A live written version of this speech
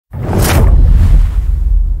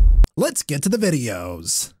let's get to the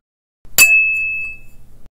videos.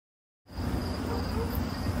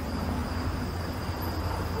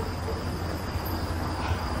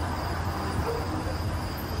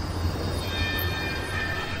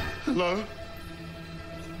 Hello?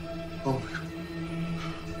 Oh my God.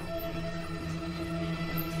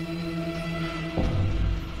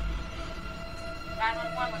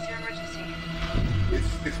 911, what's your emergency?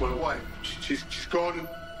 It's my wife. She's gone and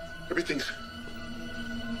everything's...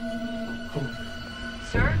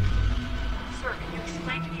 Sir? Sir, can you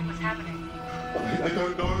explain to me what's happening? I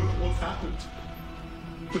don't know what's happened.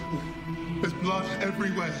 There's blood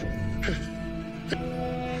everywhere.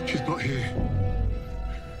 She's not here.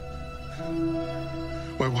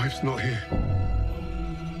 My wife's not here.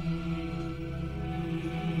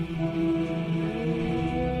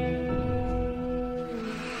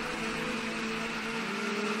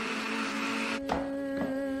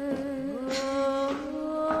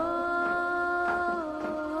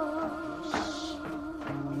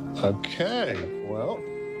 Okay, well,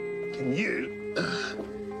 can you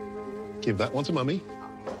give that one to Mummy?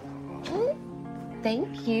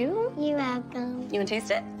 Thank you. You're welcome. You want to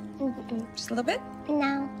taste it? Mm-mm. Just a little bit?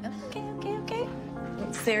 No. Okay.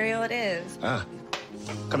 What cereal it is. Ah,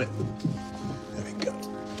 come here. There we go.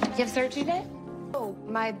 You have surgery today? Oh,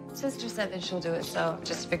 my sister said that she'll do it, so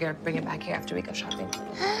just figured I'd bring it back here after we go shopping.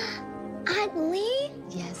 Aunt Lee?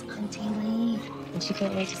 Yes, Auntie Lee. And she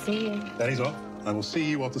can't wait to see you. Daddy's off. I will see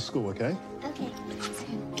you after school, okay? Okay.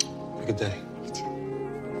 Have a good day. You too.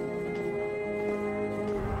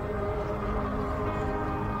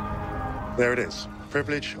 There it is.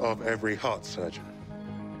 Privilege of every heart surgeon.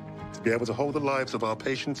 To be able to hold the lives of our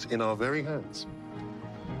patients in our very hands.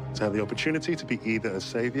 To have the opportunity to be either a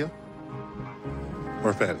savior or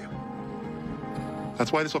a failure.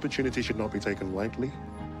 That's why this opportunity should not be taken lightly,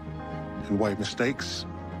 and why mistakes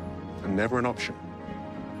are never an option.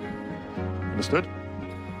 Understood?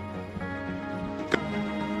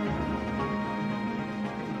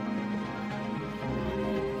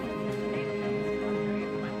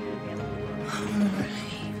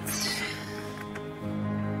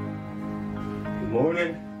 Good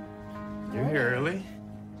morning. You're here early.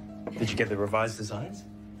 Did you get the revised designs?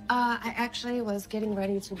 I actually was getting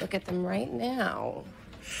ready to look at them right now.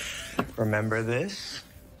 Remember this?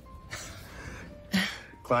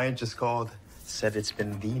 Client just called, said it's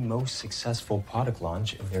been the most successful product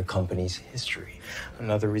launch in their company's history.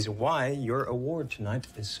 Another reason why your award tonight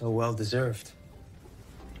is so well deserved.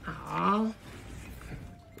 Aw.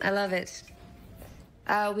 I love it.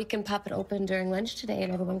 We can pop it open during lunch today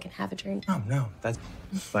and everyone can have a drink. Oh, no, that's...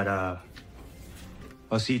 But,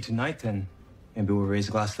 I'll see you tonight then. Maybe we'll raise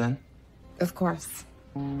a glass then? Of course.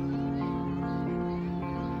 I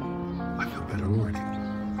feel better already.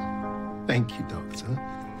 Thank you, Doctor.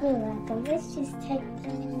 You're welcome. Let's just take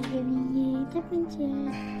and give you the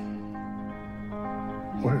picture.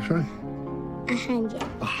 What did I say? 100.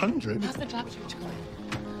 100? How's the job search going?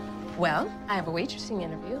 Well, I have a waitressing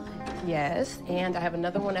interview. Yes, and I have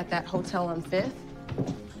another one at that hotel on 5th.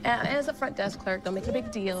 And as a front desk clerk, don't make a big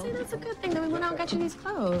deal. See, that's a good thing that we went out and got you these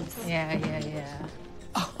clothes. Yeah.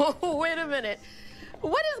 Oh, wait a minute.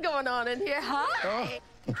 What is going on in here? Hi.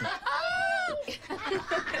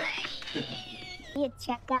 You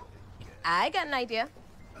check out. I got an idea.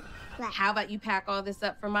 What? How about you pack all this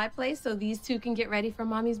up for my place so these two can get ready for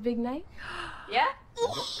Mommy's big night? Yeah?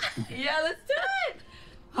 Yeah, let's do it.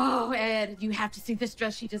 Oh, Ed, you have to see this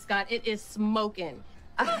dress she just got. It is smoking.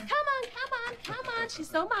 Come on. She's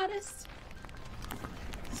so modest.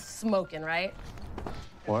 Smoking, right?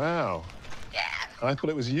 Wow. Yeah. I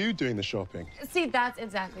thought it was you doing the shopping. See, that's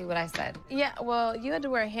exactly what I said. Yeah, well, you had to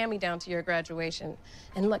wear a hand-me-down to your graduation.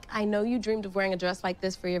 And look, I know you dreamed of wearing a dress like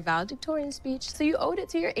this for your valedictorian speech, so you owed it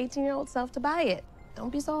to your 18-year-old self to buy it.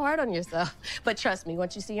 Don't be so hard on yourself. But trust me,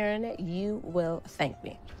 once you see her in it, you will thank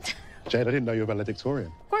me. Jade, I didn't know you were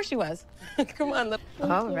valedictorian. Of course she was. Come on, look.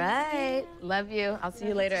 All right. Love you. I'll see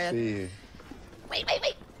you later, Ed. See you. Wait.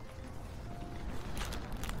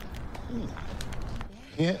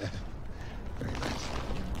 Yeah.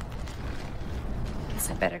 Guess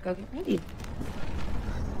I better go get ready.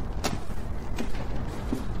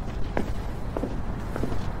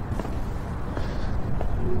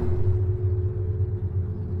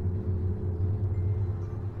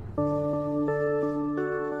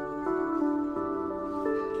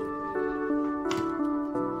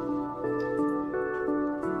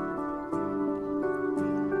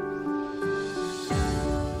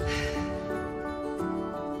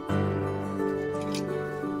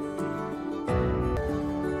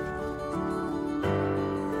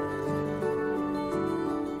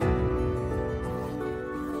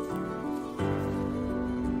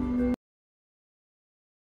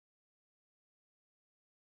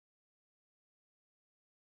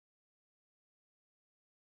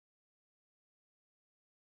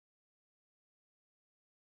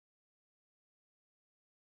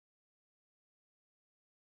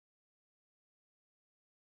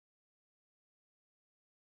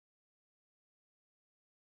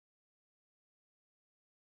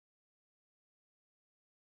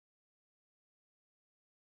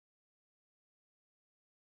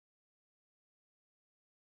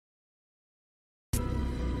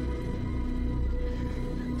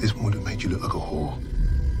 This one would have made you look like a whore.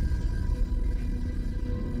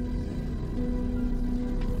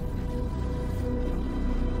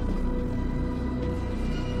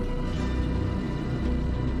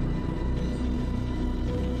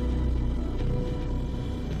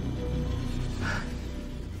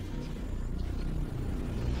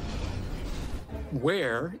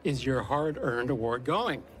 Where is your hard-earned award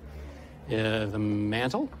going? The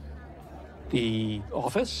mantle? The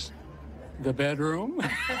office? The bedroom?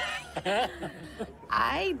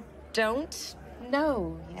 I don't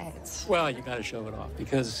know yet. Well, you gotta show it off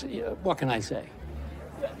because, what can I say?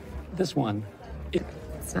 This one,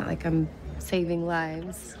 It's not like I'm saving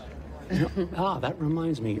lives. that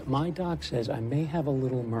reminds me. My doc says I may have a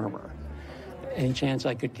little murmur. Any chance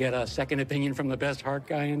I could get a second opinion from the best heart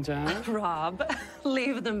guy in town? Rob,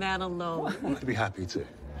 leave the man alone. I'd be happy to.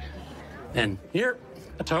 And here,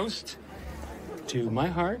 a toast to my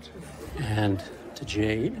heart and to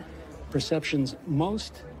Jade, Perception's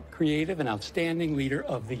most creative and outstanding leader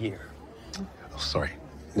of the year. Oh, sorry.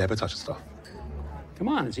 Never touch the stuff. Come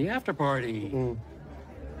on, it's the after party.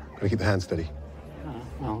 Gotta keep the hand steady.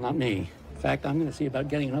 Well, not me. In fact, I'm gonna see about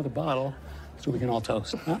getting another bottle so we can all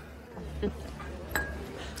toast, huh?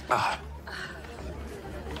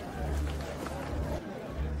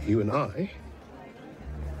 You and I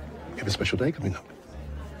have a special day coming up.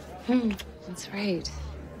 That's right.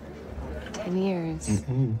 10 years.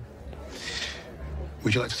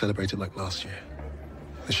 Would you like to celebrate it like last year?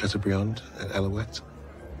 The Chateaubriand at Alouette?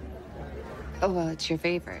 Oh, well, it's your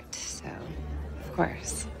favorite, so of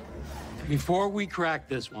course. Before we crack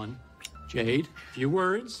this one, Jade, a few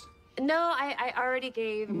words. No, I already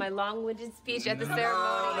gave my long-winded speech at the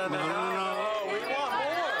ceremony. No. We want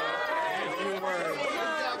more. A few words.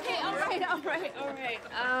 Okay, all right.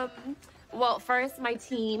 Well, first, my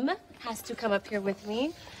team has to come up here with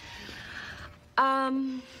me.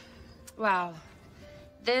 Wow.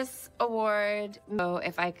 This award,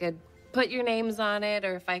 if I could put your names on it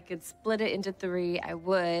or if I could split it into 3, I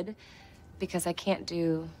would, because I can't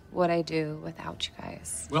do what I do without you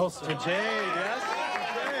guys. Well, to Jade, yes?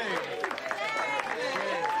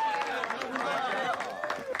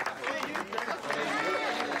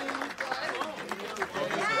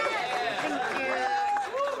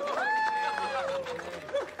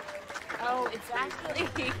 Oh, it's actually...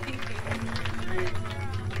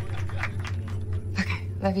 Okay,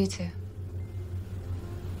 love you too.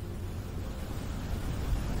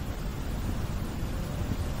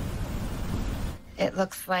 It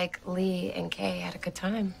looks like Lee and Kay had a good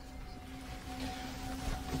time.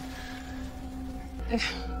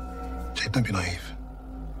 Jade, don't be naive.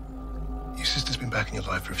 Your sister's been back in your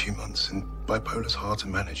life for a few months, and bipolar's hard to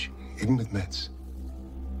manage, even with meds.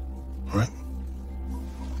 All right?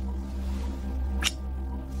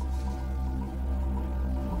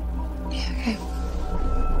 Yeah, okay.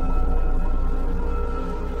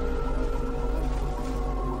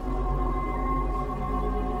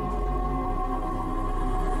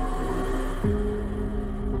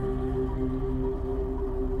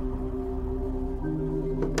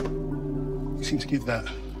 You seem to give that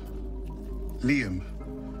Liam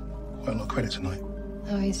quite a lot of credit tonight.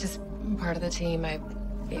 Oh, he's just part of the team. I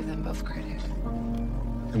gave them both credit.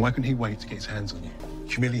 Then why couldn't he wait to get his hands on you?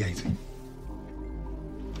 Humiliating.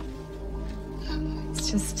 It's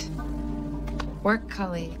just work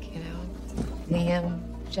colleague, you know. Liam,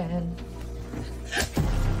 Jen.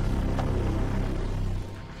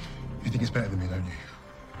 You think it's better than me, don't you?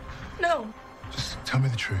 No, Just tell me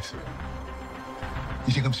the truth.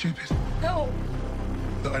 You think I'm stupid? no.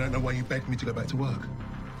 That I don't know why you begged me to go back to work?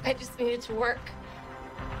 I just needed to work.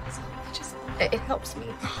 So it helps me.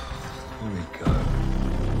 Here we go.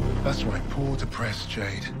 That's right, poor, depressed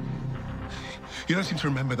Jade. You don't seem to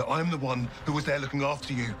remember that I'm the one who was there looking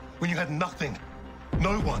after you when you had nothing.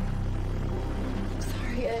 No one.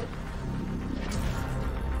 Sorry, Ed.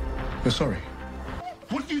 You're sorry.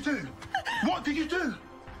 What did you do? What did you do?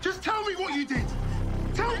 Just tell me what you did.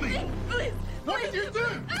 Tell me. Please. What did you do?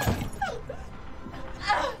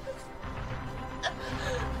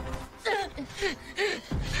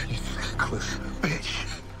 You thankless bitch.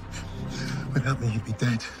 Without me, you'd be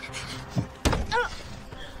dead.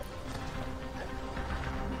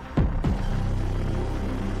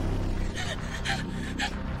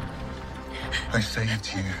 I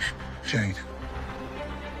saved you, Jade.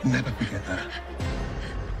 Never forget that.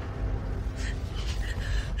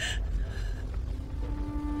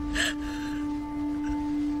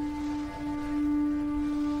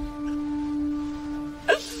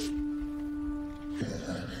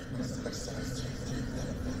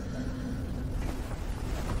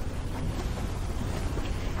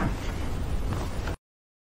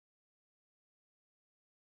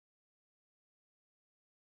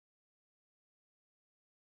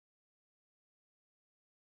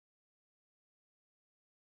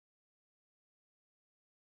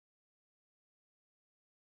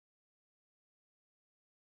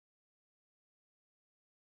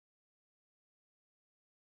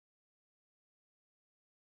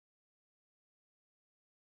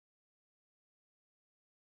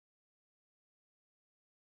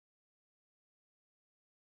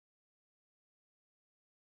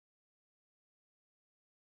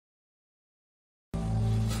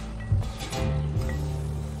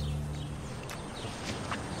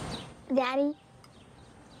 Daddy,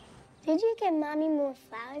 did you get Mommy more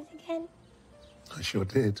flowers again? I sure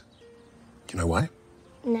did. Do you know why?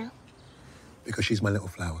 No. Because she's my little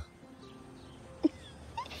flower.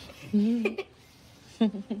 I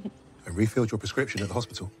refilled your prescription at the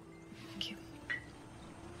hospital. Thank you.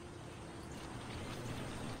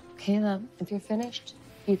 Caleb, if you're finished,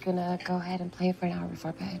 you can go ahead and play for an hour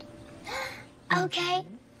before bed. Okay.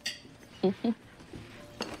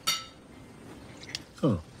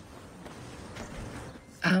 Oh.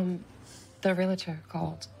 The realtor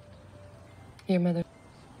called. Your mother.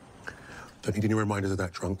 Don't need any reminders of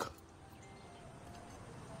that, trunk.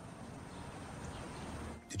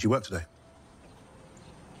 Did you work today?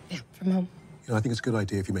 Yeah, from home. You know, I think it's a good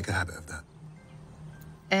idea if you make a habit of that.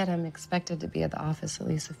 Ed, I'm expected to be at the office at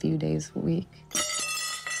least a few days a week.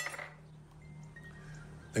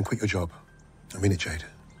 Then quit your job. I mean it, Jade.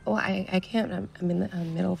 Well, I can't. I'm in the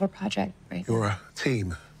middle of a project right now. Your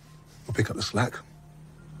team will pick up the slack.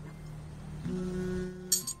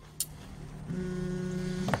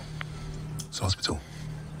 It's a hospital.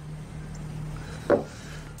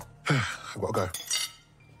 I've got to go.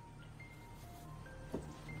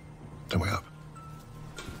 Don't wake up.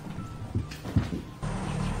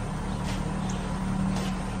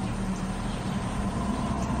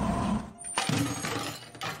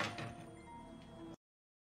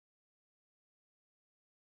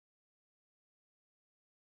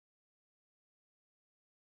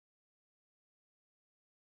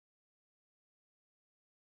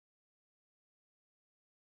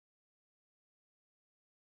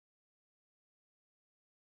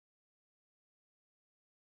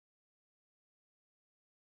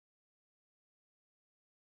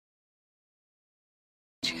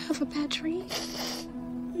 Did you have a bad dream?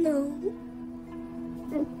 No.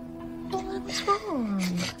 What's wrong?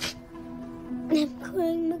 I'm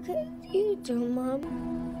crying because you do, Mom.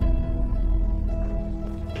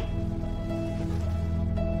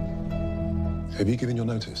 Have you given your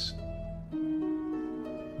notice?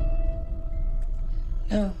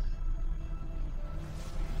 No.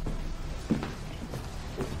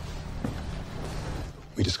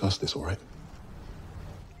 We discussed this, all right?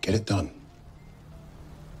 Get it done.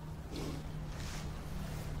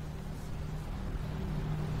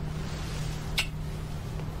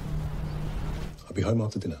 I'll be home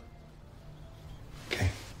after dinner. Okay.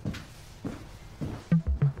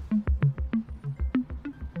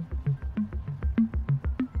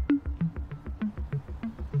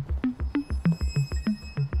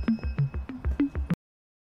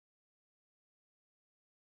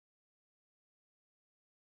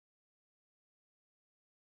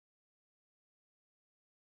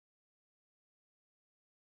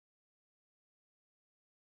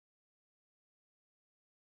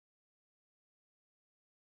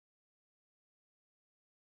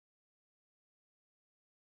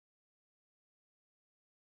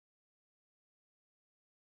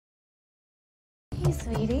 Hey,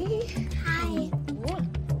 sweetie. Hi.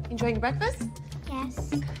 Enjoying your breakfast?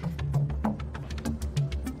 Yes.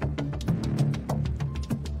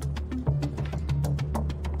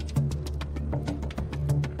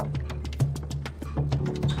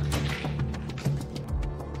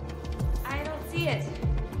 I don't see it.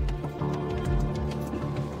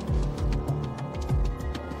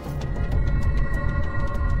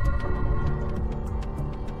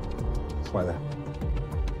 It's right there.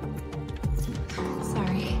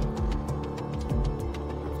 Sorry.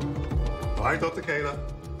 Bye, Dr. Kayla.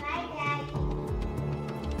 Bye, Dad.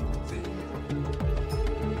 See you.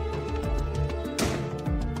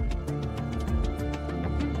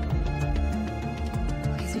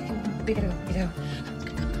 Okay, so we gotta go.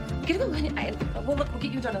 Get go, honey. We'll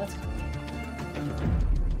get you done. Let's go.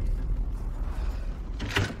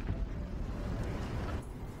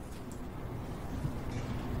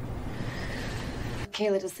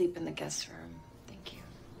 Kayla to sleep in the guest room. Thank you.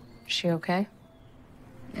 Is she okay?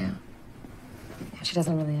 Yeah. She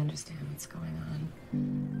doesn't really understand what's going on.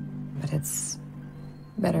 But it's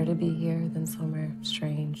better to be here than somewhere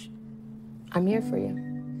strange. I'm here for you.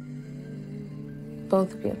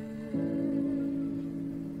 Both of you.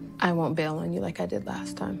 I won't bail on you like I did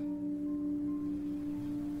last time.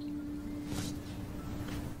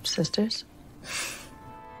 Sisters?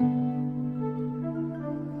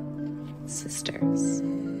 Sisters.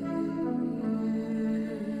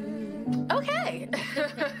 Okay.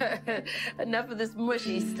 Enough of this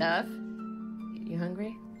mushy stuff. You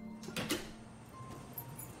hungry?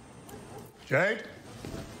 Jade?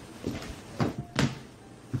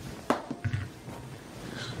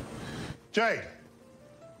 Jade!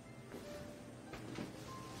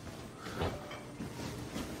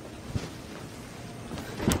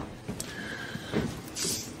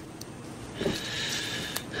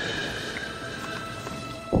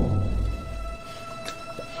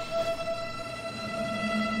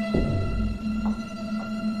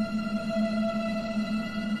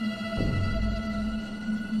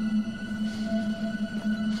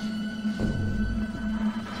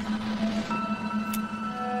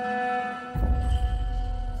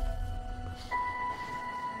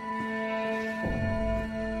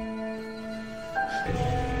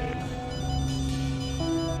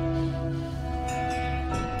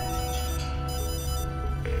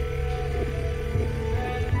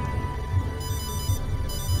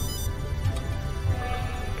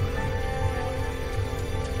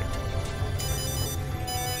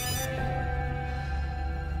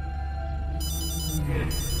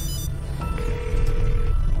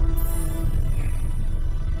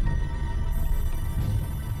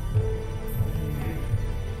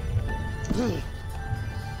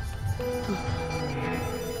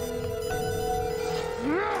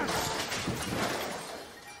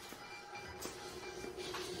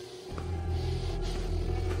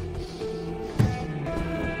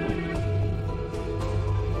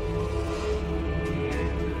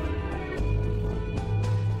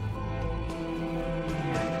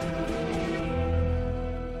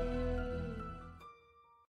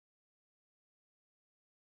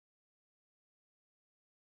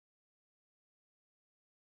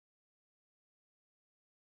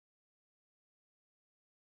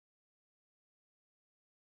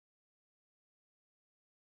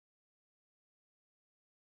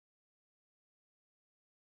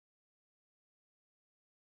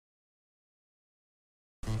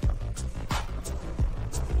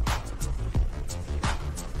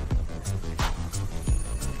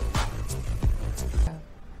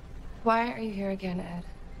 Why are you here again, Ed?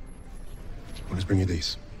 I'll just bring you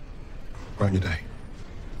these. Brighten your day.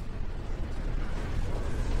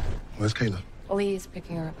 Where's Kayla? Lee's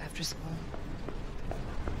picking her up after school.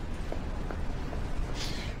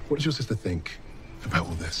 What does your sister think about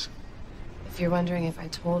all this? If you're wondering if I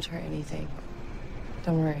told her anything,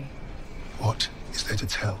 don't worry. What is there to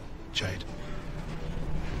tell, Jade?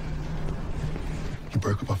 You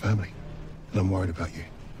broke up our family, and I'm worried about you.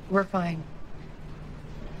 We're fine.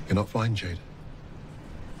 You're not fine, Jade.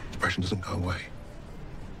 Depression doesn't go away.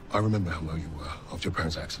 I remember how low you were after your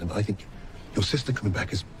parents' accident. I think your sister coming back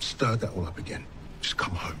has stirred that all up again. Just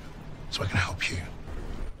come home so I can help you.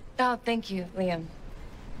 Oh, thank you, Liam.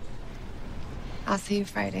 I'll see you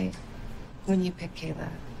Friday when you pick Kayla.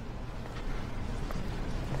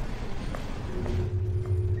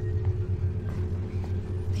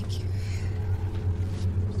 Thank you.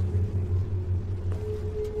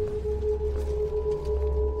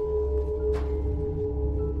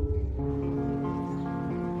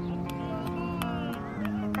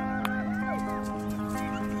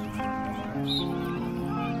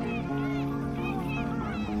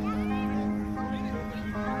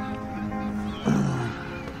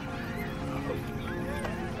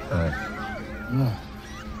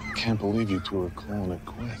 Can't believe you two are calling it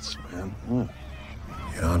quits, man.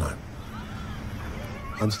 Yeah, I know.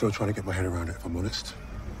 I'm still trying to get my head around it, if I'm honest.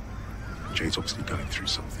 Jade's obviously going through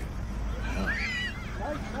something. Yeah.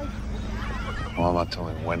 Well, I'm not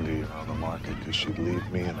telling Wendy you're on the market because she'd leave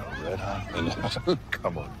me in a red hot.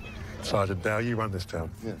 Come on. Sergeant Dow, you run this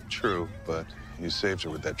town. Yeah, true, but you saved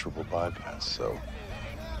her with that triple bypass, so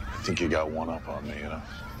I think you got one up on me, you know?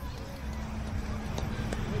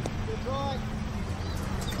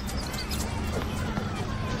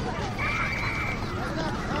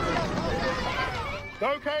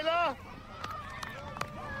 Go, Kayla!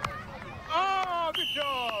 Oh, good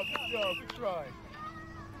job, good try.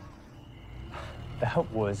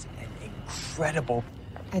 That was an incredible...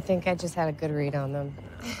 I think I just had a good read on them.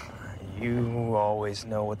 You always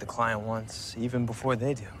know what the client wants, even before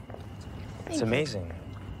they do. It's amazing,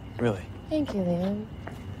 really. Thank you, Liam.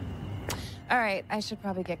 All right, I should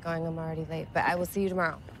probably get going. I'm already late, but I will see you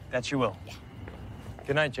tomorrow. That you will. Yeah.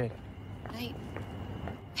 Good night, Jade. Night.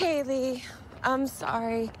 Hey, Lee. I'm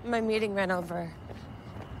sorry. My meeting ran over.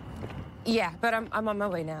 Yeah, but I'm on my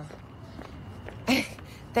way now.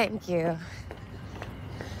 Thank you.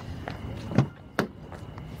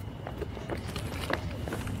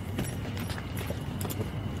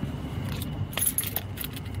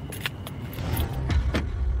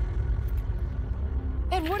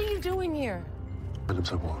 Ed, what are you doing here? And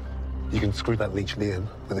so what? You can screw that leech Liam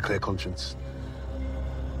with a clear conscience.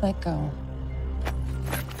 Let go.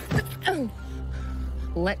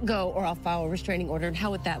 Let go, or I'll file a restraining order. And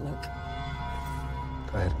how would that look?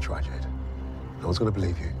 Go ahead and try, Jade. No one's gonna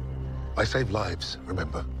believe you. I save lives,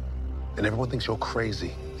 remember? And everyone thinks you're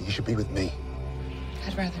crazy, that you should be with me.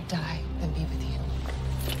 I'd rather die than be with you.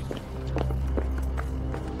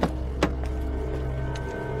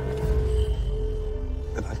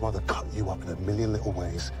 And I'd rather cut you up in a million little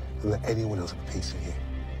ways than let anyone else have a piece of you.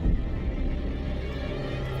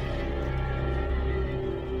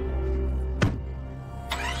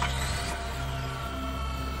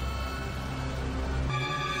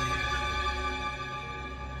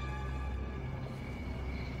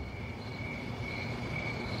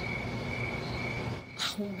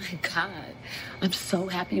 Oh my God. I'm so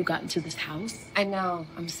happy you got into this house. I know.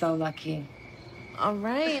 I'm so lucky. All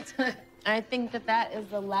right. I think that is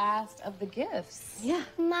the last of the gifts. Yeah.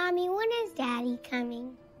 Mommy, when is Daddy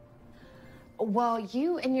coming? Well,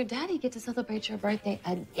 you and your daddy get to celebrate your birthday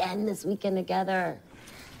again this weekend together.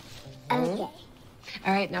 Okay. All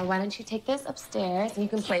right, now why don't you take this upstairs and you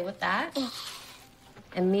can play with that.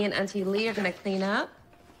 And me and Auntie Lee are gonna clean up.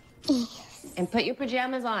 Yes. And put your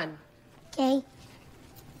pajamas on. Okay.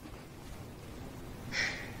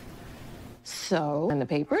 So, and the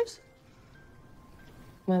papers?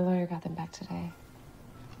 My lawyer got them back today.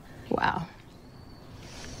 Wow.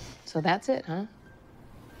 So that's it, huh?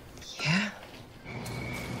 Yeah.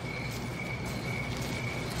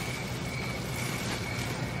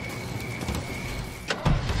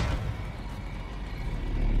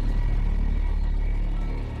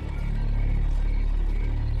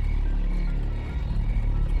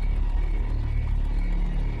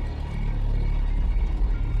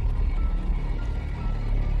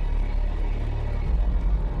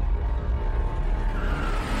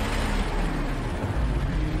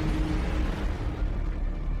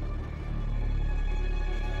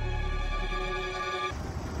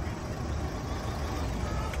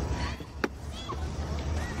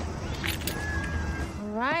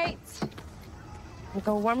 I'm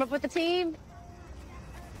gonna warm up with the team.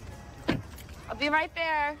 I'll be right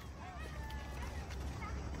there.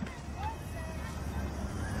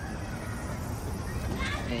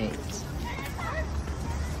 Wait.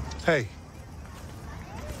 Hey.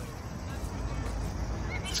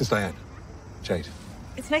 This is Diane. Jade.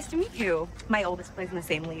 It's nice to meet you. My oldest plays in the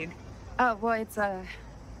same league. Oh, well, it's a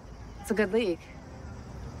good league.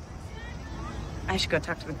 I should go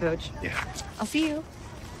talk to the coach. Yeah. I'll see you.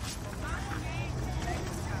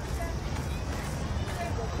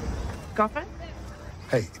 Girlfriend?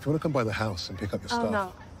 Hey, if you want to come by the house and pick up your stuff. Oh,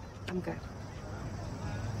 no. I'm good.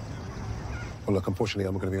 Well, look, unfortunately,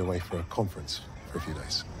 I'm going to be away for a conference for a few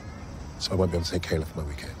days. So I won't be able to take Kayla for my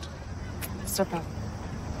weekend. It's no problem.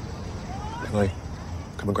 Can I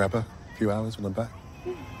come and grab her a few hours when I'm back?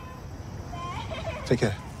 Take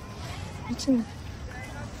care. You too.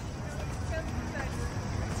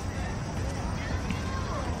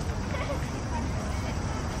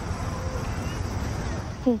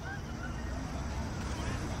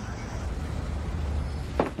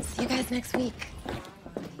 See you guys next week.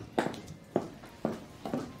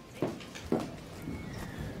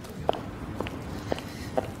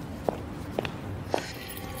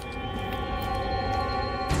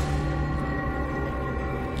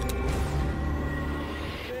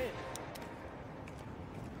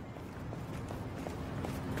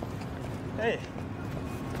 Hey.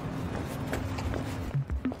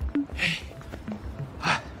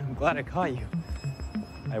 I'm glad I caught you.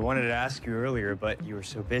 I wanted to ask you earlier, but you were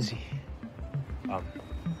so busy.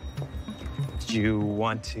 Did you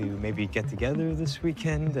want to maybe get together this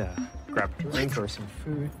weekend? Grab a drink or some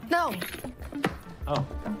food? No. Oh.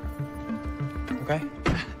 Okay.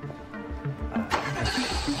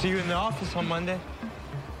 See you in the office on Monday.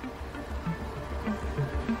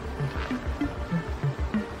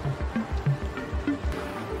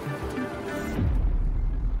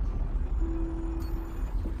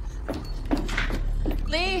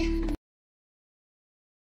 Lee.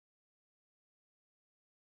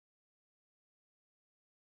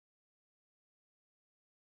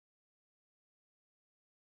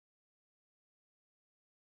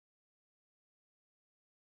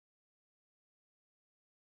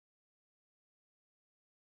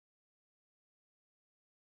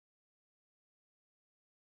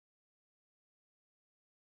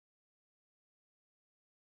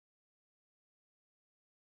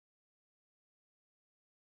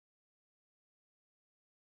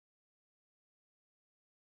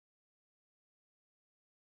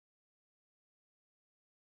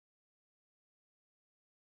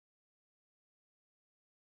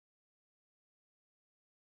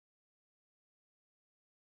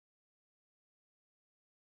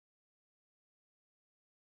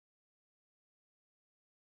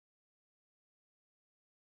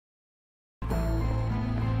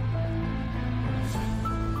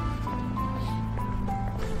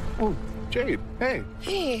 Oh, Jade, hey.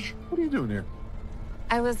 Hey. What are you doing here?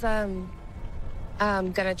 I was,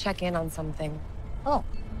 gonna check in on something. Oh.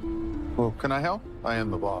 Well, can I help? I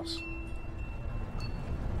am the boss.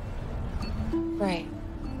 Right.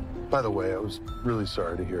 By the way, I was really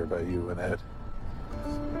sorry to hear about you and Ed.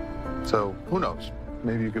 So, who knows?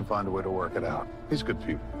 Maybe you can find a way to work it out. He's good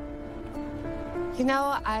people. You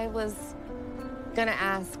know, I was gonna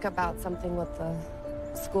ask about something with the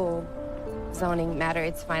school zoning matter.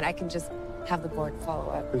 It's fine. I can just have the board follow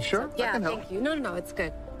up. You sure? Yeah, I can help. thank you. No, it's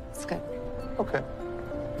good. It's good. Okay.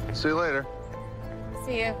 See you later.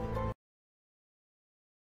 See you.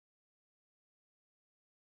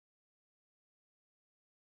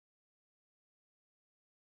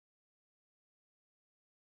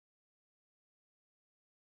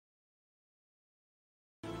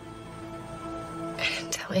 I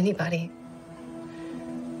didn't tell anybody.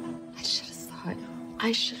 I should have thought.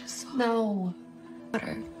 I should have thought. No.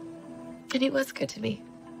 And he was good to me.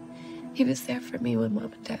 He was there for me when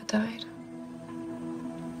Mom and Dad died.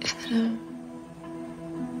 And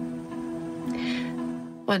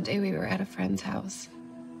one day we were at a friend's house.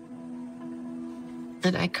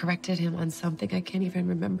 And I corrected him on something. I can't even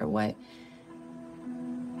remember what.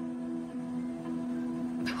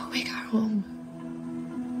 But when we got home,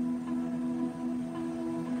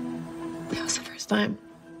 that was the first time.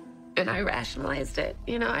 And I rationalized it.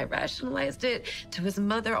 You know, I rationalized it to his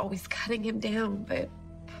mother always cutting him down. But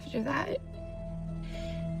after that,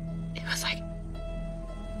 it was like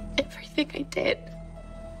everything I did.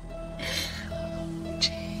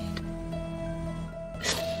 Jade.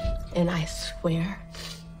 And I swear,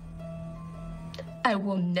 I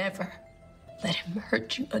will never let him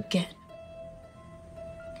hurt you again.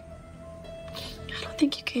 I don't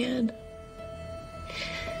think you can.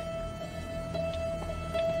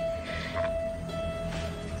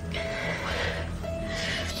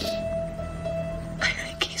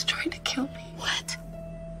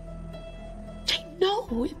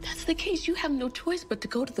 the case, you have no choice but to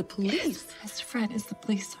go to the police. His best friend is the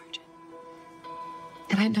police sergeant.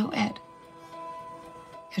 And I know Ed.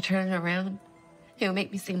 He'll turn it around. He'll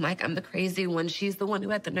make me seem like I'm the crazy one. She's the one who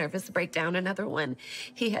had the nervous breakdown, another one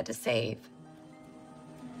he had to save.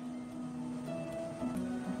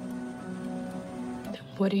 Then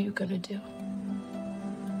what are you gonna do?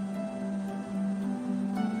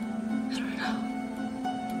 I don't know.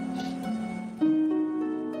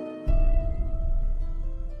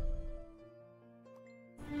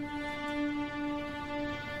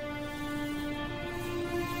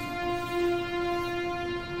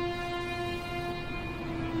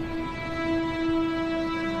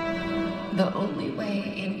 The only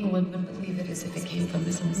way anyone would believe it is if it came from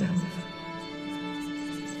his own mouth.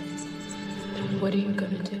 Then what are you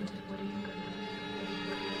gonna do?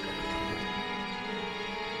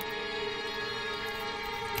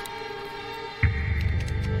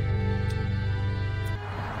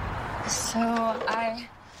 So I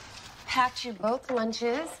packed you both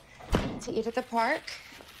lunches to eat at the park.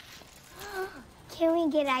 Can we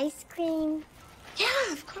get ice cream?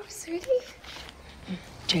 Yeah, of course, sweetie.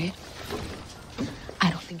 Jade, I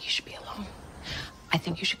don't think you should be alone. I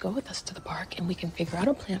think you should go with us to the park and we can figure out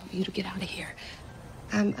a plan for you to get out of here.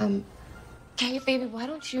 Okay, baby, why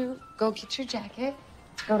don't you go get your jacket,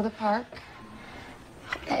 go to the park?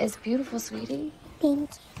 That is beautiful, sweetie.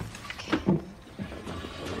 Thank you. Okay.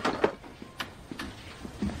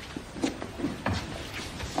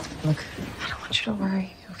 Look, I don't want you to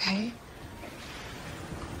worry, okay?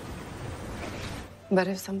 But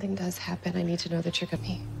if something does happen, I need to know that you're gonna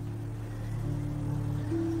be.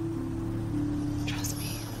 Trust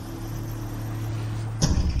me.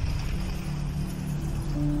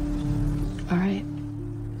 All right.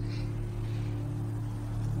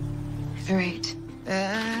 All right.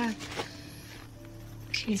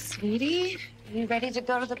 Okay, sweetie. Are you ready to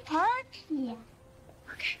go to the park? Yeah.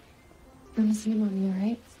 Okay. I'm listening to mommy, all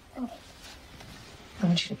right? Okay. I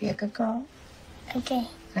want you to be a good girl. Okay.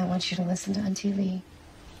 And I want you to listen to Auntie Lee.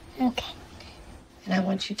 Okay. And I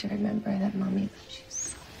want you to remember that Mommy loves you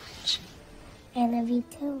so much. I love you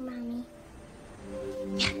too, Mommy.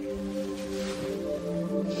 Okay.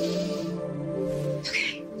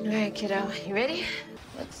 All right, kiddo. You ready?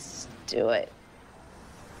 Let's do it.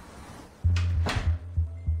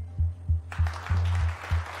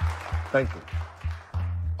 Thank you.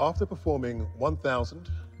 After performing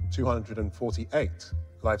 1,248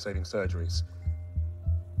 life-saving surgeries,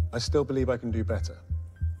 I still believe I can do better.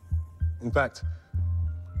 In fact,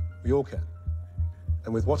 we all can.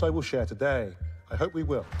 And with what I will share today, I hope we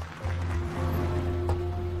will.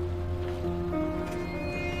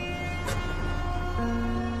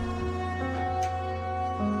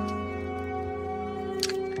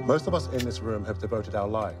 Most of us in this room have devoted our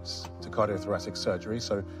lives to cardiothoracic surgery,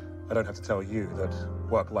 so I don't have to tell you that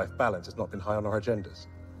work-life balance has not been high on our agendas.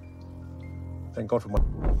 Thank God for my...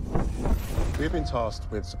 We have been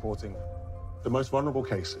tasked with supporting the most vulnerable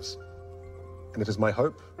cases, and it is my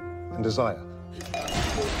hope and desire.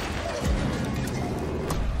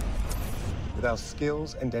 With our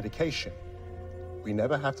skills and dedication, we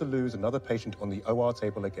never have to lose another patient on the OR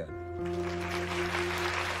table again.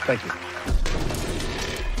 Thank you.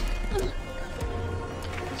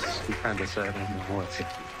 You kind of said,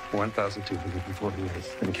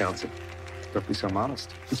 1,248 and counting. Don't be so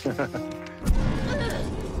modest.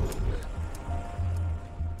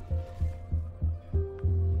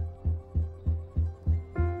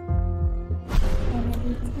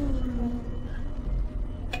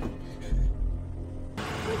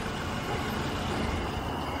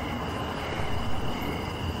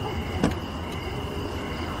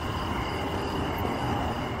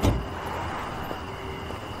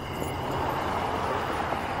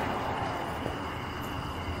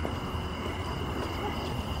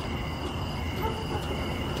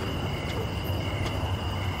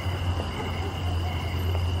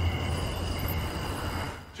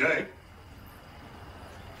 Jay?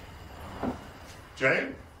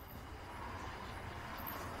 Jay?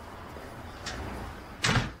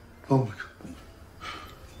 Oh my God.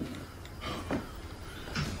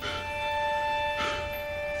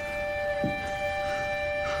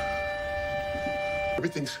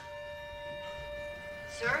 Everything's...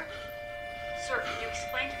 Sir? Sir, can you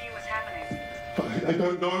explain to me what's happening? I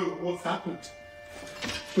don't know what's happened.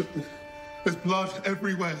 But there's blood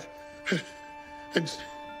everywhere. And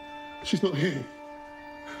she's not here.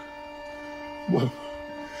 Well,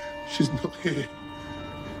 she's not here.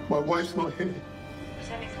 My wife's not here. We're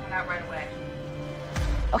sending someone out right away.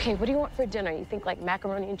 Okay, what do you want for dinner? You think like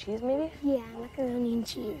macaroni and cheese, maybe? Yeah, macaroni and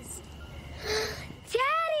cheese.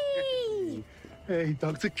 Daddy! Hey,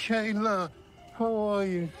 Dr. Kayla. How are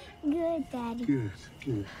you? Good, Daddy. Good,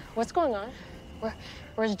 good. What's going on?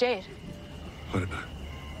 Where's Jade? I don't know.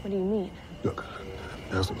 What do you mean? Look,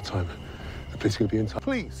 now's not the time. The police are going to be in touch.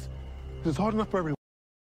 Please. It's hard enough for everyone.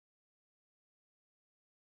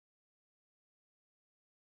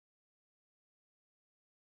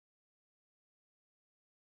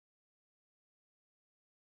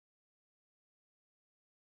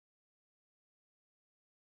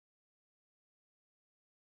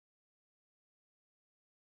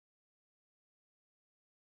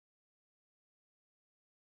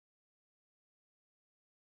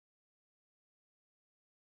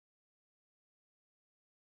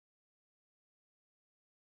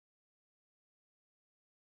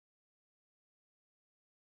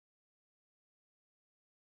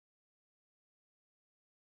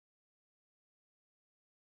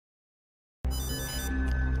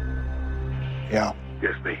 Yeah.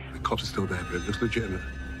 Yes, me. The cops are still there, but it looks legitimate.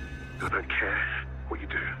 I don't care what you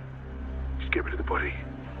do. Just get rid of the body.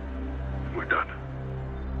 We're done.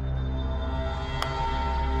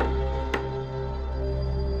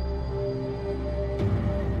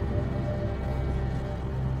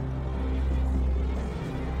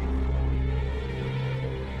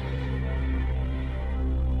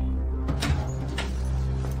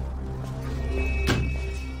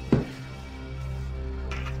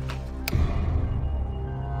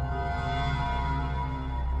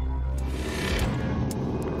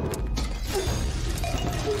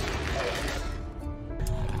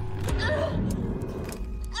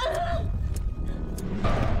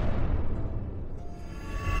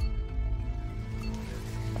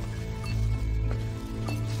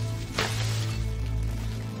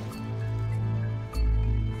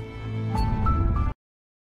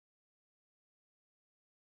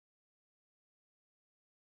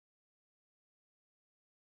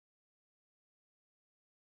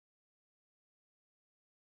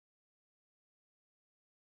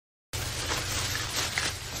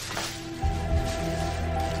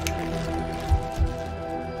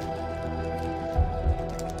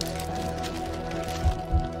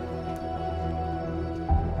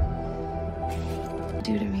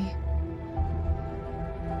 Do to me.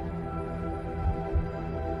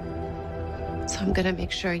 So I'm gonna make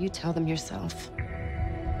sure you tell them yourself.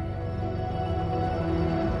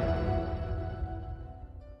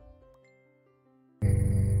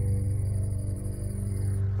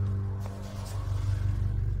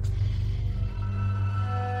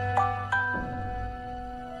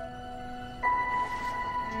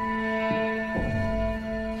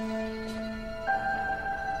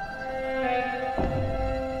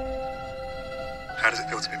 How does it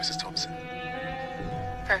feel to be Mrs. Thompson?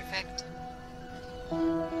 Perfect.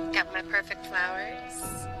 Got my perfect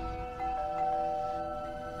flowers.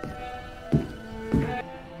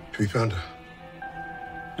 Have you found her?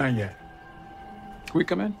 Not yet. Can we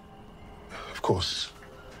come in? Of course.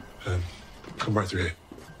 Come right through here.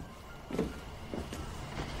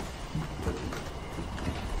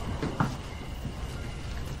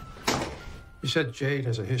 You said Jade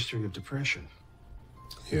has a history of depression.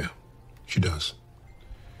 Yeah, she does.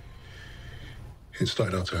 It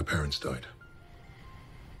started after her parents died.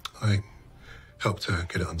 I helped her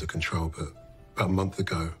get it under control, but about a month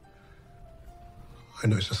ago, I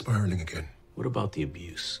noticed her spiraling again. What about the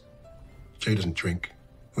abuse? Jay doesn't drink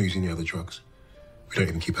or use any other drugs. We don't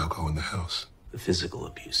even keep alcohol in the house. The physical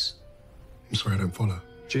abuse. I'm sorry, I don't follow.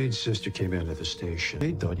 Jade's sister came into the station.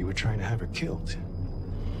 They thought you were trying to have her killed.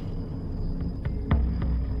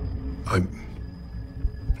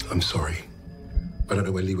 I'm sorry. I don't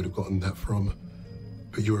know where Lee would have gotten that from,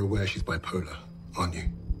 but you're aware she's bipolar, aren't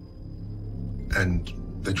you? And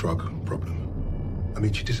the drug problem. I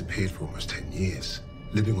mean, she disappeared for almost 10 years,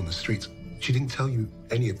 living on the streets. She didn't tell you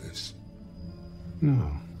any of this.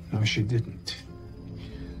 No, she didn't.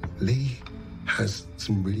 Lee has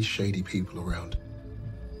some really shady people around.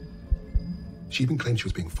 She even claimed she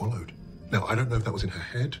was being followed. Now, I don't know if that was in her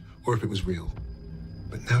head or if it was real,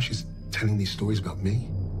 but now she's telling these stories about me.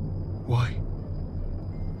 Why?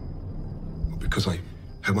 Well, because I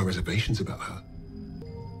have my reservations about her.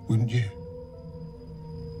 Wouldn't you?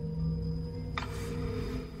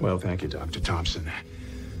 Well, thank you, Dr. Thompson.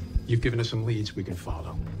 You've given us some leads we can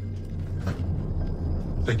follow.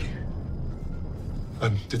 Thank you.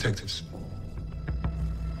 Detectives.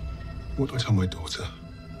 What do I tell my daughter?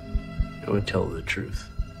 I would tell her the truth.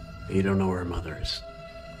 You don't know where her mother is.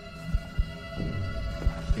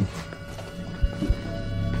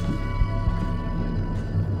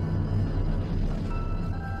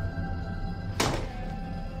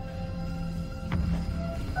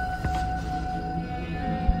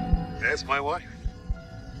 There's my wife.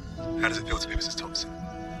 How does it feel to be Mrs. Thompson?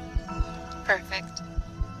 Perfect.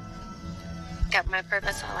 Got my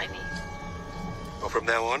purpose, all I need. Well, from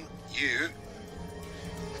now on, you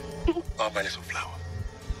are my little flower.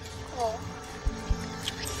 Oh.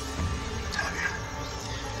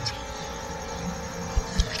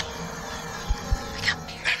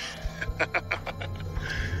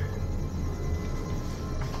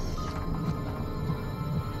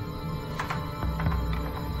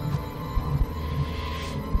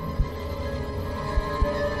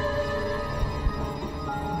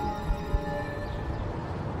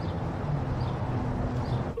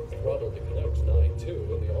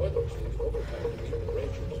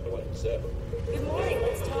 Good morning.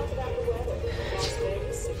 Let's talk about the weather. Las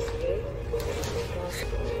Vegas, 68.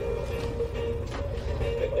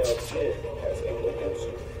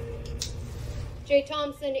 Jay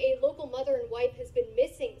Thompson, a local mother and wife, has been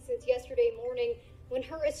missing since yesterday morning when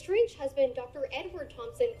her estranged husband, Dr. Edward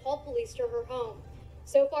Thompson, called police to her home.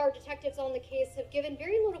 So far, detectives on the case have given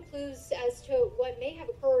very little clues as to what may have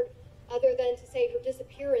occurred, other than to say her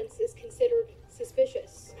disappearance is considered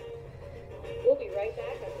suspicious. We'll be right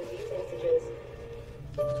back after these messages.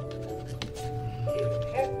 You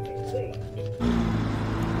have to be clean.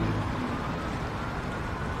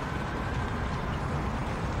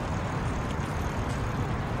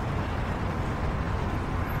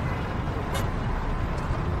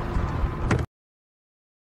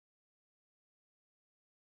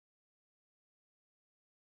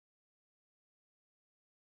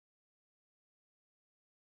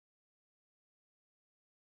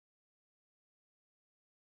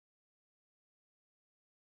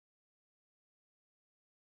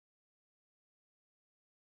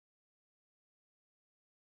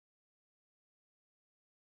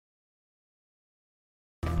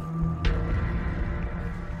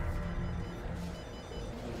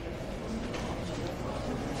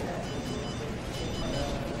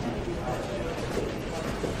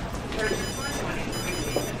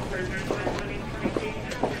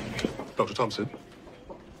 Dr. Thompson?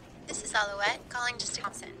 This is Alouette calling just to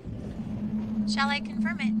Thompson. Shall I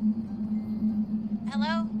confirm it?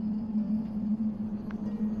 Hello?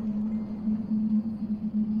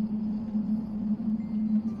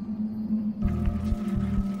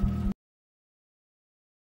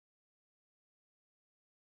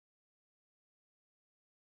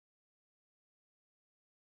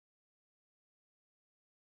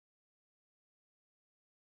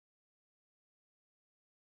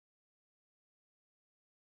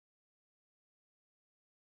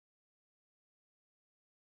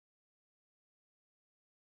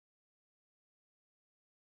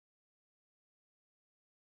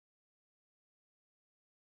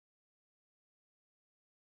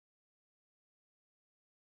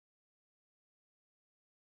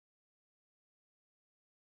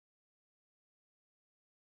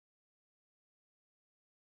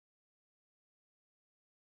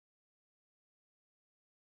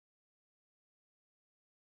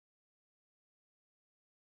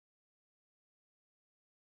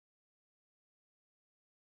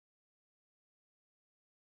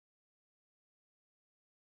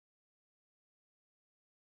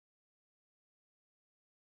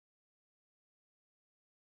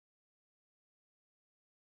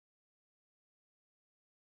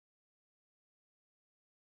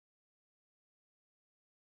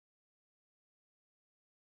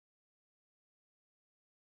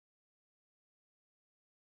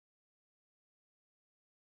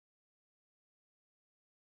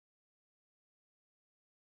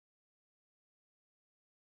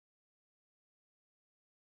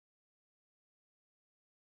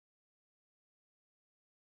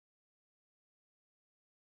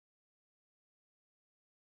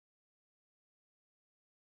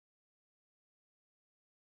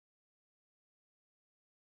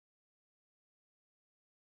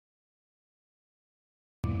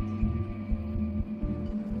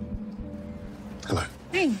 Hello.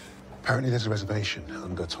 Hey, Apparently there's a reservation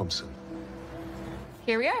under Thompson.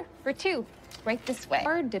 here we are for two. Right this way.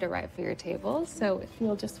 Card did arrive for your table, so if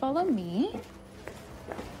you'll just follow me.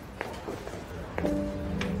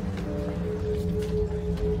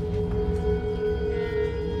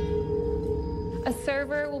 A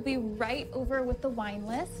server will be right over with the wine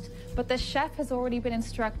list, but the chef has already been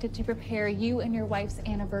instructed to prepare you and your wife's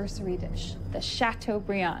anniversary dish, the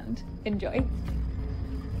Chateaubriand. Enjoy.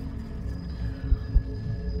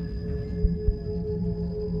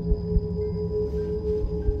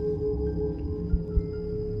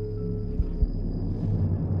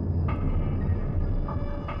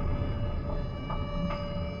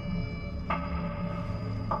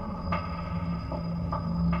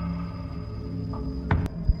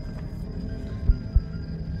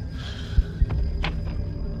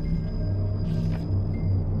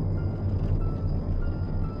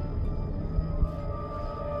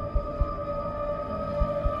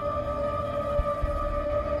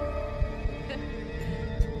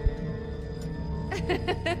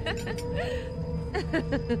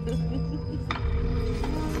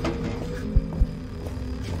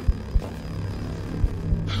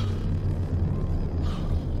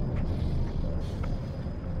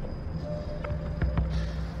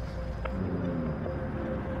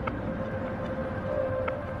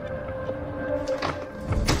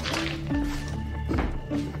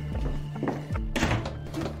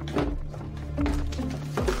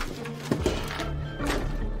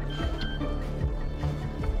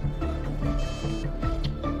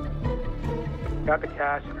 Got the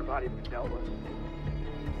cash and her body's been dealt with.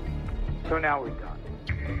 So now we're done.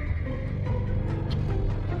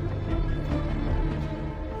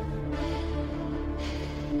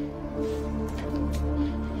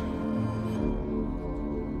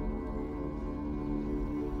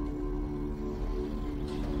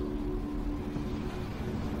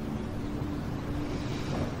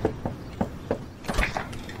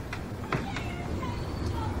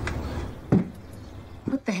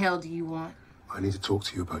 What the hell do you want? I need to talk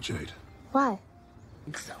to you about Jade. Why?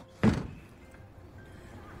 So.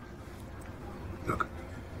 Look.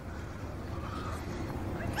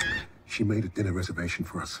 She made a dinner reservation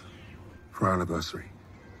for us. For our anniversary.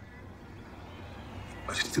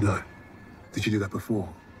 I just need to know. Did you do that before?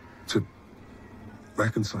 To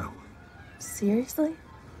reconcile? Seriously?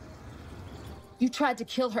 You tried to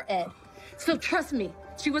kill her, Ed. So trust me,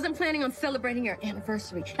 she wasn't planning on celebrating your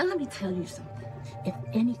anniversary. And let me tell you something. If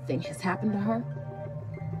anything has happened to her,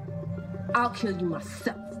 I'll kill you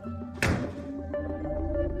myself.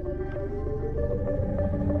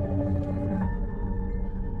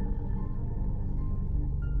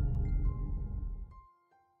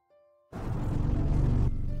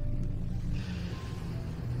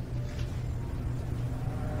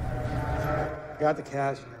 Got the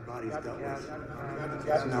cash and her body's dealt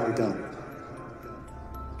with. So now we're done.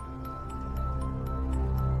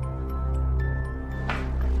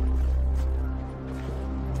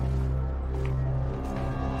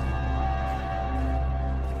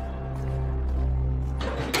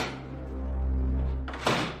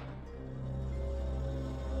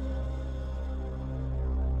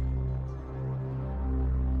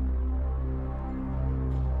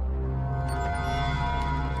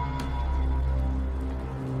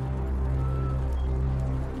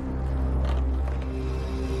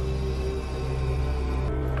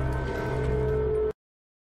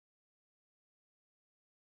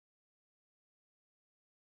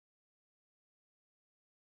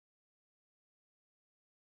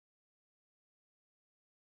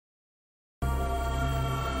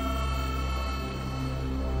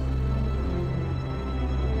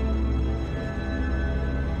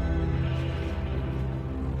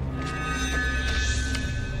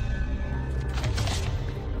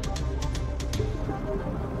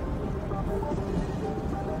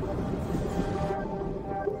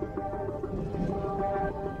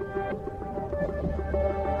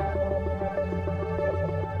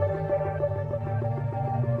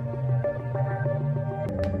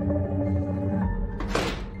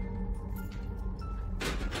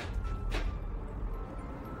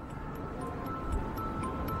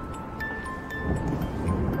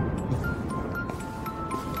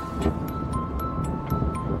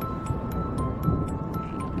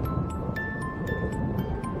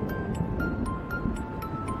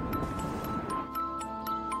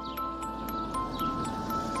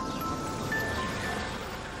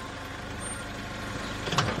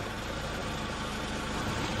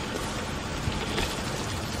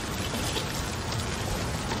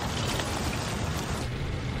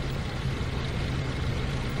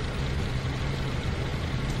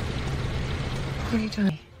 What are you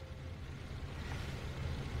doing?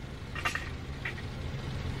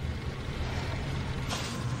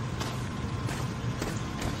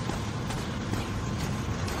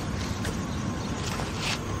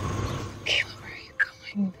 Kayla, where are you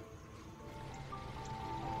going?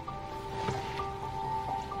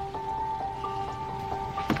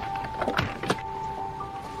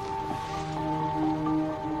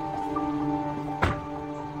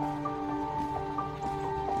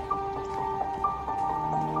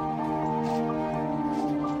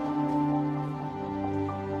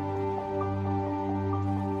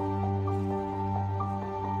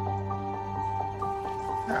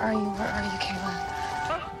 Where are you? Where are you, Kayla?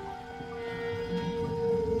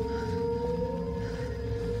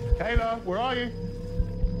 Kayla, where are you?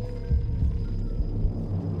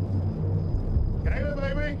 Kayla,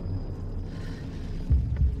 baby?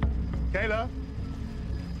 Kayla?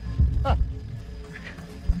 Ah.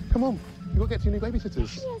 Come on, you got to get to your new babysitters. You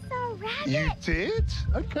saw a rabbit. You did?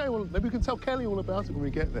 Okay, well, maybe we can tell Kelly all about it when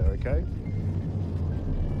we get there, okay?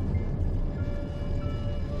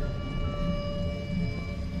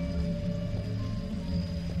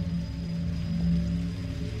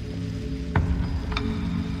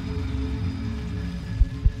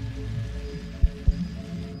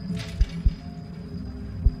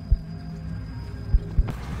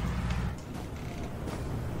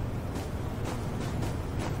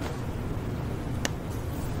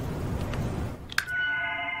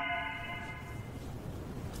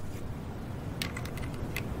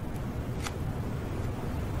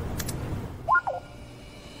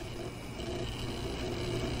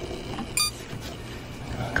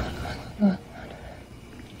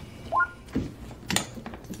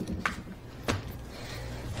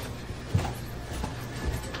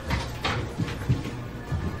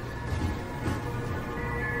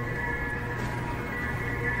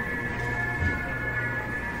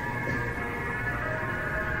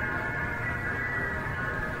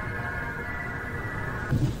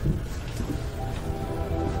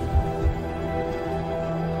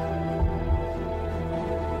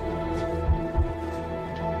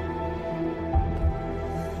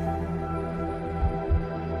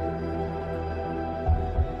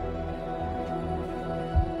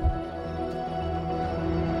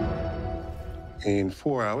 In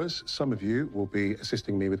 4 hours, some of you will be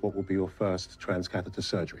assisting me with what will be your first transcatheter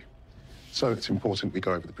surgery. So it's important we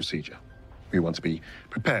go over the procedure. We want to be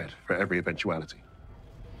prepared for every eventuality.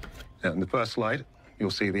 Now, in the first slide, you'll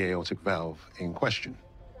see the aortic valve in question.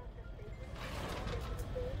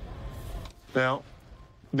 Now,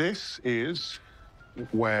 this is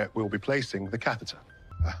where we'll be placing the catheter.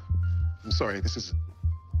 I'm sorry, this is...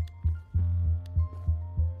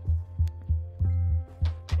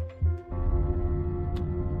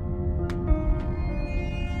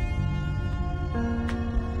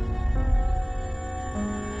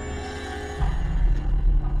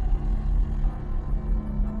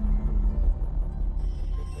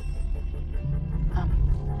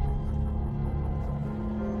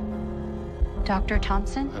 Dr.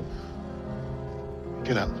 Thompson?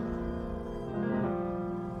 Get out.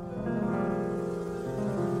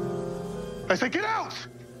 I said get out!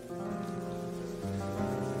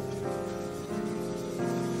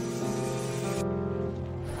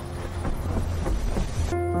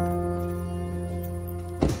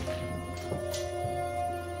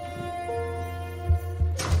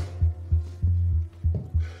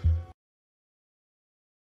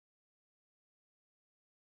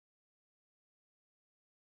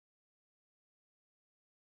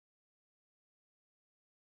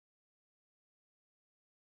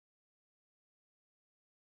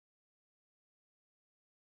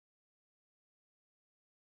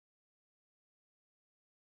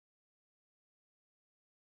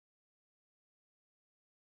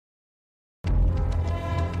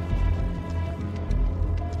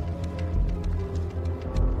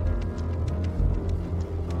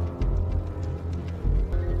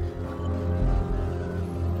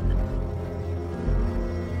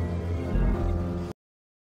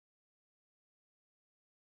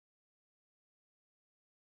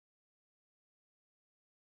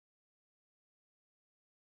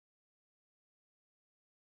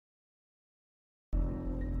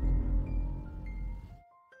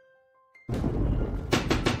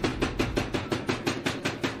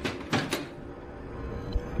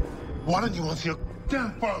 Why don't you answer your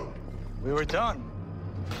damn phone? We were done.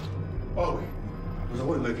 Oh, because I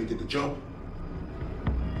want to know if you did the job.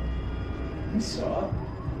 You saw it.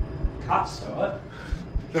 Cops saw it.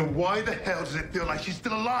 Then why the hell does it feel like she's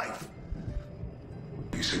still alive?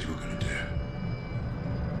 You said you were going to do.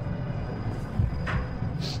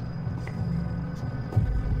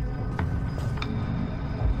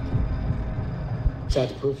 Is that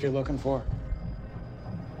the proof you're looking for?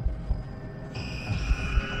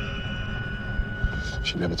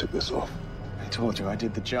 She never took this off. I told you I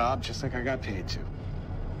did the job just like I got paid to.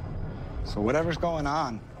 So whatever's going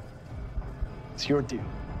on, it's your deal.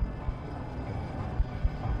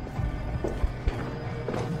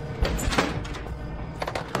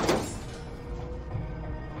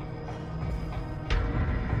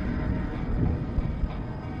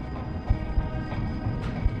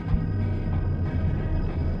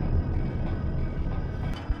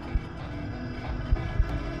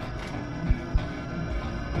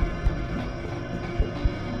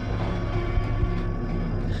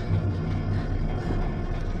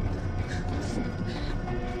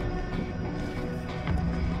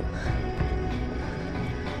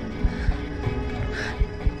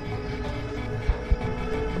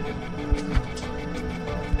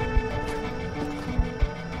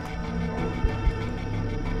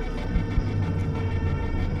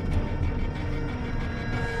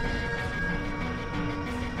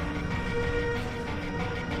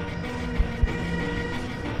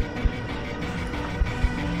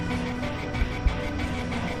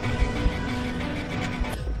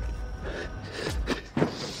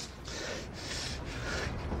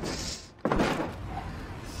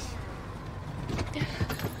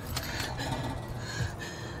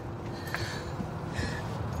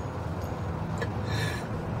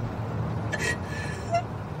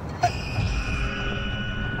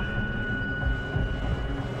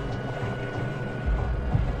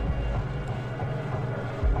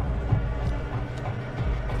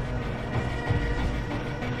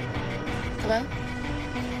 Hello?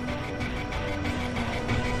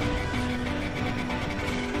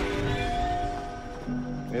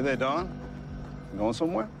 Hey there, Dawn. You going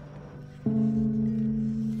somewhere?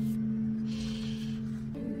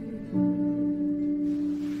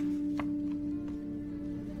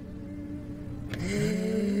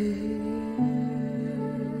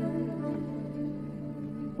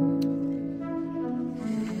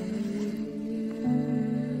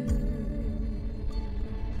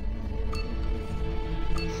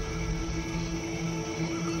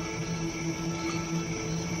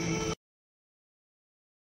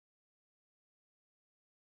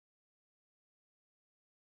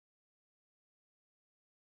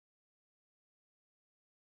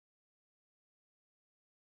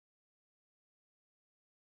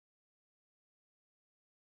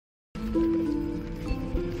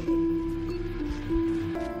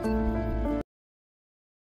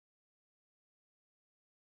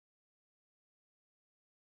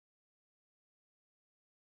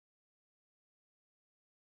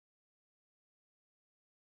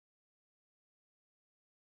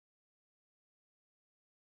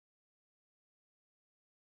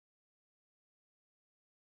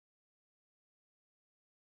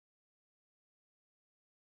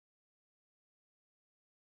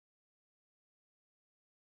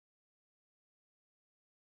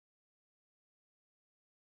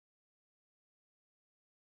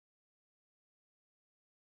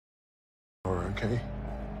 okay?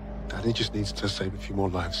 Daddy just needs to save a few more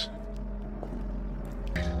lives.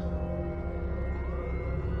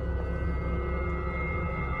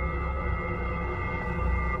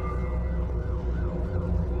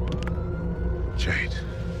 Jade.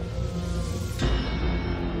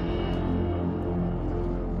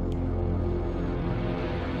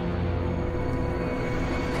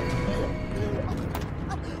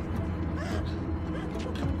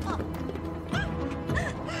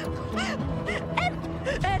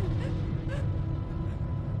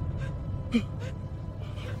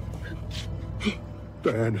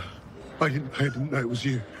 Diana, I didn't know it was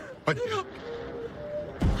you. I'm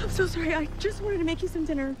so sorry. I just wanted to make you some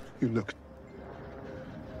dinner. You look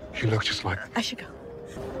just like... I should go.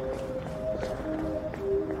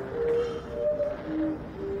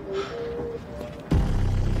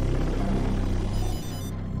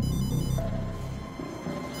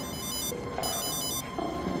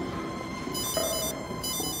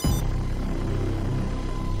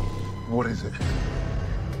 What is it?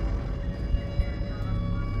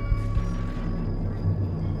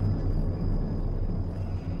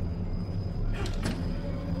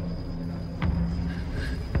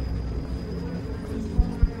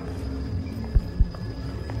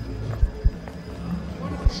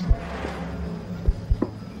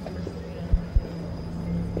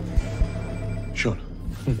 Sean.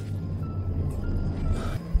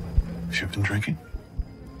 Have you been drinking?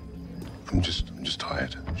 I'm just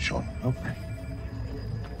tired, Sean. Okay.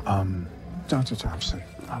 Dr. Thompson,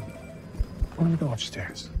 why don't we go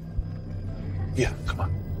upstairs? Yeah, come on.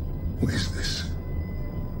 What is this?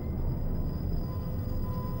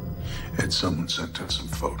 Ed, someone sent in some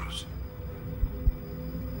photos.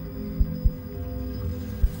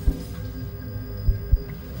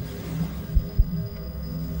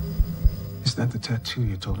 Is that the tattoo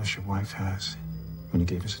you told us your wife has when you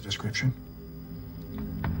gave us a description?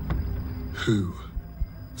 Who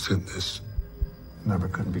sent this? Number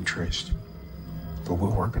couldn't be traced, but we're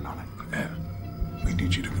working on it. Ed, we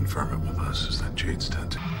need you to confirm it with us. Is that Jade's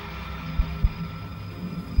tattoo?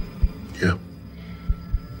 Yeah.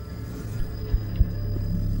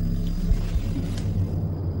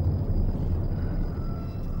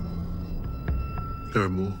 There are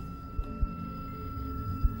more.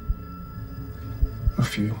 A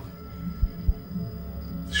few.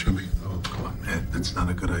 Show me. Oh, come on, Ed. That's not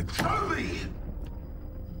a good idea. Show me!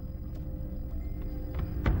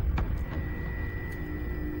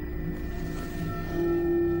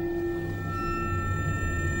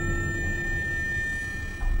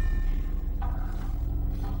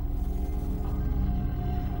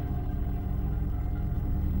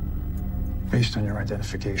 Based on your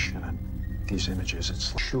identification and these images,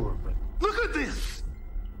 it's sure, but... Look at this!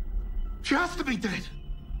 She has to be dead.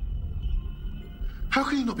 How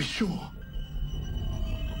can you not be sure?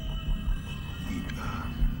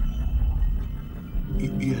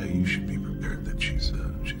 Yeah, you should be prepared that she's gone.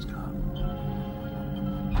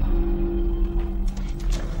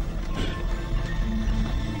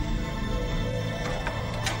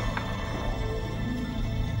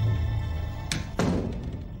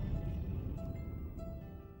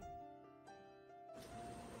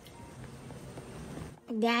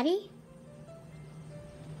 Daddy?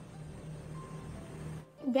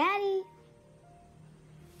 Daddy?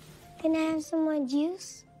 Can I have some more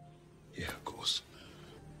juice? Yeah, of course.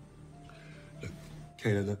 Look,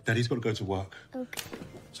 Kayla, Daddy's got to go to work. Okay.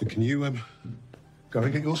 So can you, go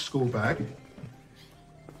and get your school bag?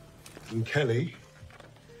 And Kelly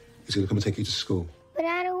is going to come and take you to school. But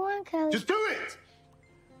I don't want Kelly. Just do it!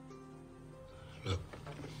 Look,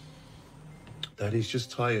 Daddy's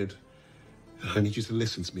just tired. I need you to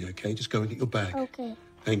listen to me, okay? Just go and get your bag. Okay.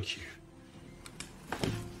 Thank you.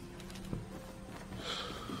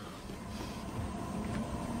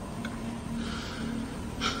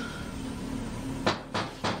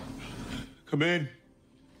 Come in.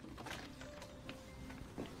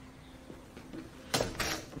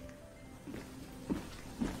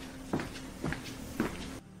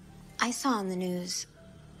 I saw on the news.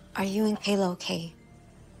 Are you and Kayla okay?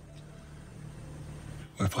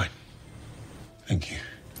 We're fine. Thank you.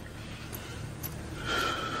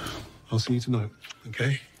 I'll see you tonight,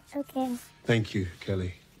 okay? Okay. Thank you,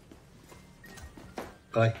 Kelly.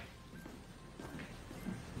 Bye.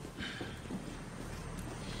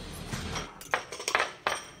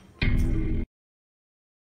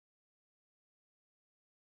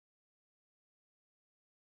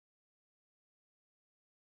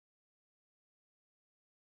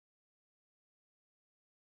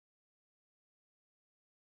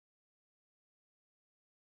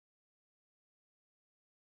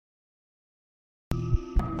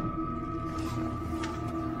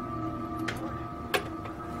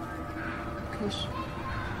 push.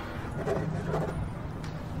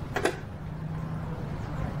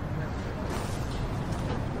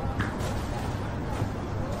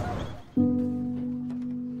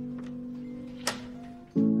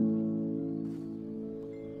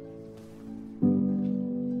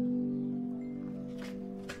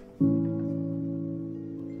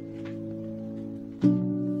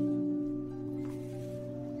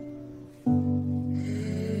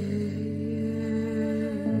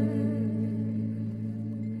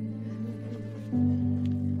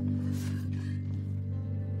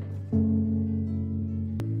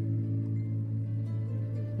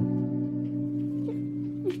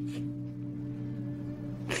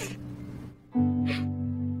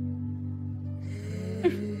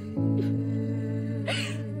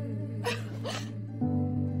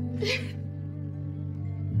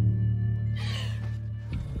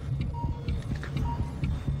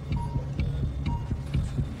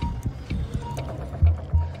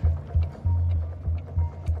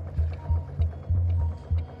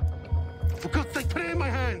 For God's sake, put it in my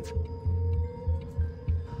hand!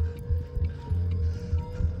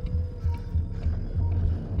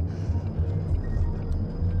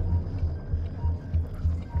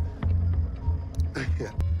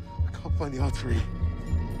 Here. I can't find the artery.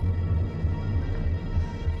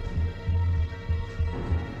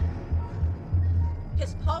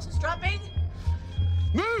 His pulse is dropping.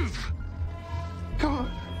 Move! Come on.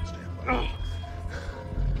 Oh.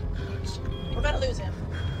 We're about to lose him.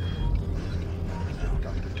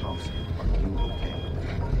 Dr. Thompson, are you okay?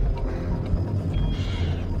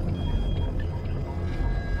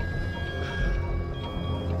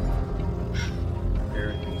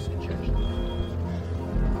 Everything's suggestion.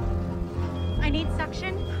 I need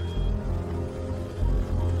suction.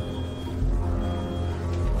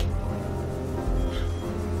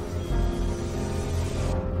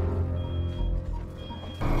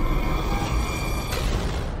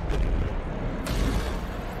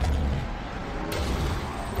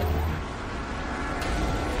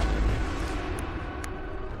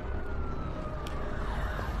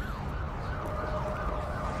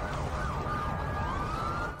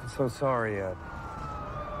 So sorry, Ed.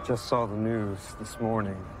 Just saw the news this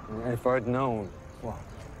morning. If I'd known, well...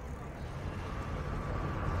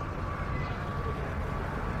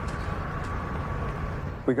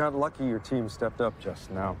 We got lucky your team stepped up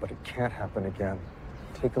just now, but it can't happen again.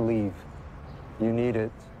 Take a leave. You need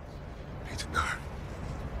it. Peter, no.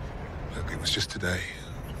 Look, it was just today.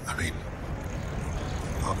 I mean,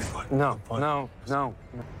 I'll be fine. No, no.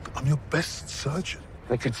 I'm your best surgeon.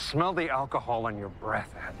 They could smell the alcohol on your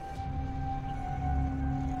breath, Ed.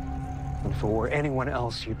 If it were anyone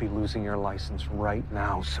else, you'd be losing your license right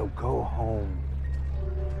now, so go home.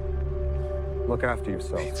 Look after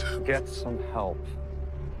yourself. Peter. Get some help.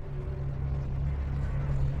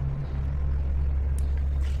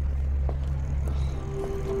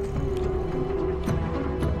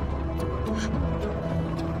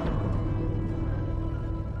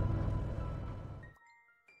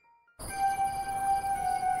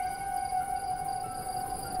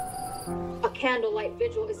 A candlelight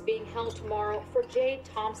vigil is being held tomorrow for Jade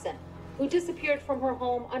Thompson, who disappeared from her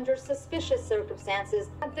home under suspicious circumstances.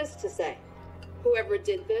 I have this to say. Whoever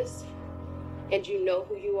did this, and you know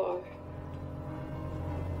who you are,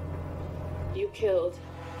 you killed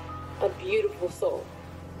a beautiful soul.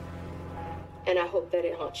 And I hope that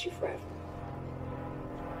it haunts you forever.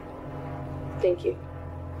 Thank you.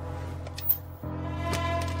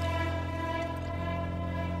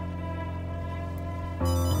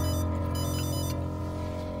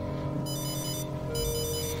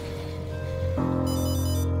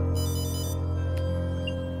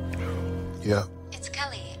 Yeah. It's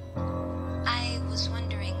Kelly. I was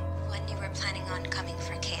wondering when you were planning on coming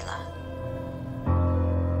for Kayla.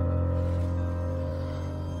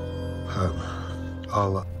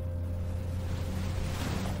 I'll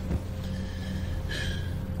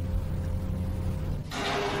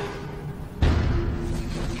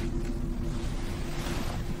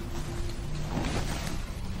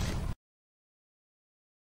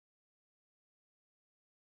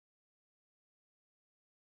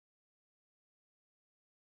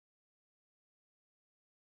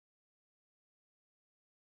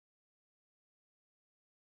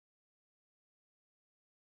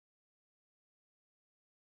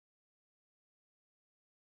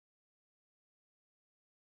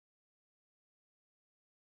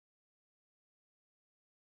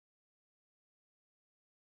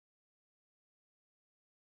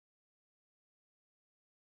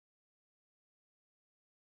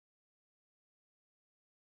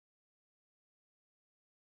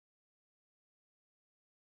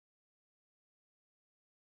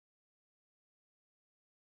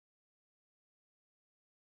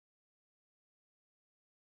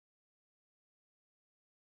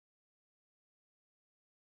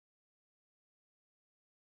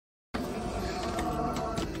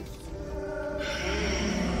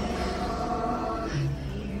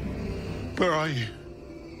Where are you?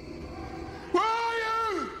 Where are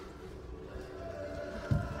you?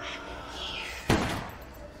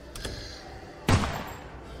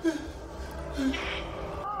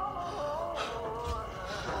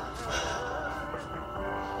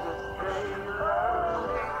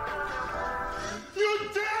 You're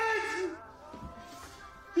dead!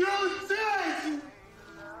 You're dead!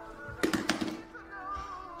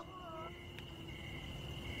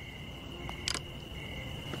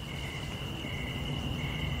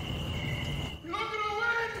 You're not gonna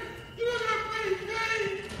win! You're not gonna beat me!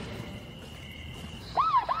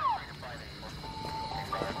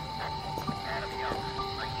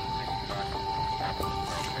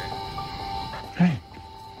 Hey.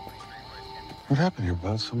 What happened here,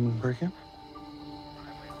 bud? Someone break in?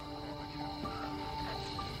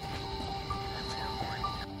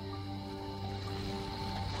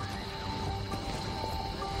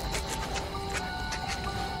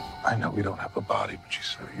 I know we don't have a body, but you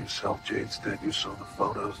saw it yourself. Jade's dead. You saw the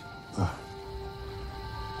photos.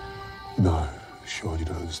 No, sure you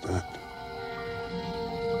don't understand.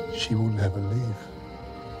 She will never leave.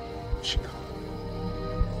 She can't.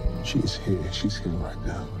 She's here. She's here right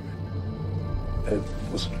now. Ed,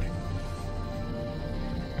 listen to me.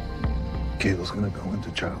 Kayla's gonna go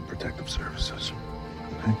into Child Protective Services.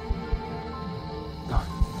 Okay? No,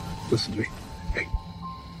 listen to me. Hey,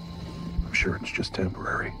 I'm sure it's just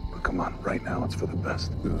temporary, but come on, right now it's for the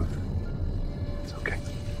best. It's okay.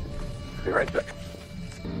 Be right back.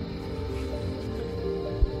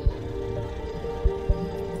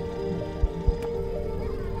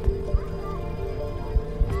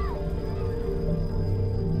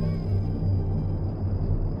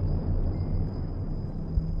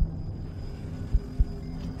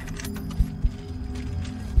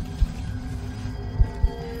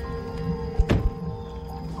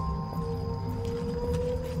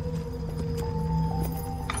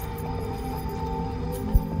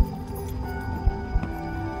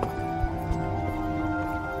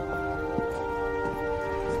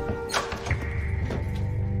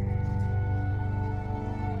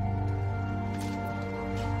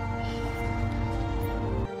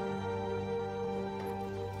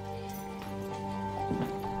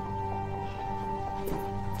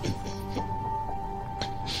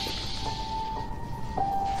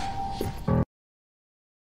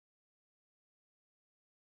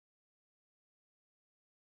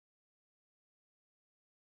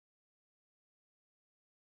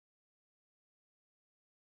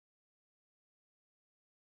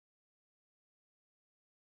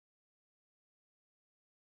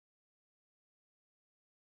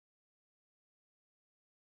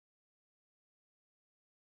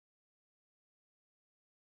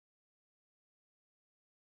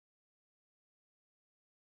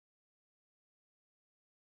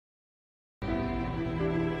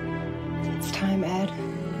 It's time, Ed.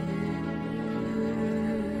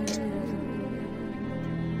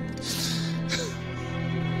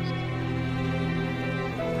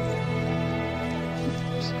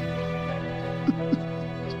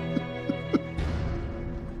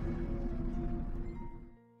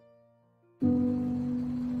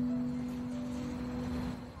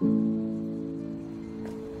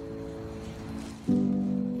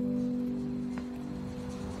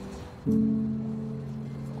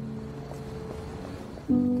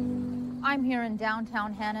 I'm here in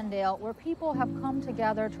downtown Hannondale, where people have come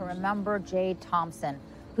together to remember Jade Thompson,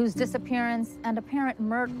 whose disappearance and apparent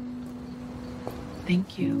murder.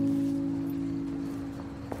 Thank you.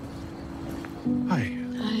 Hi.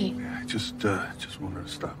 Hi. I just wanted to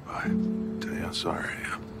stop by. Tell you how sorry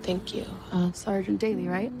I am. Thank you. Sergeant Daly,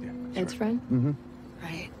 right? Yeah. Ed's friend? Mm-hmm.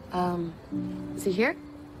 Right. Is he here?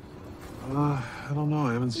 I don't know.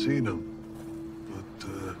 I haven't seen him.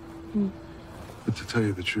 But to tell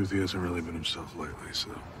you the truth, he hasn't really been himself lately, so.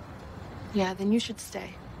 Yeah, then you should stay.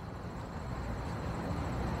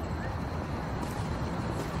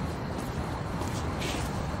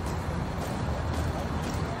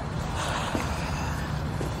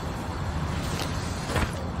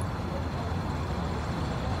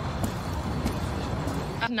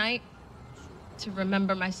 Night to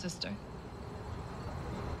remember my sister.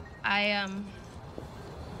 I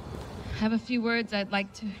have a few words I'd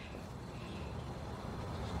like to.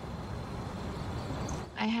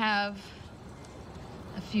 I have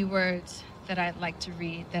a few words that I'd like to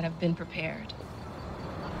read that have been prepared.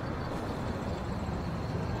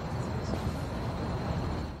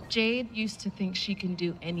 Jade used to think she can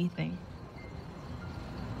do anything.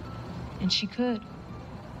 And she could.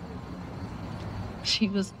 She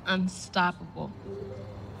was unstoppable.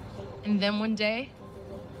 And then one day,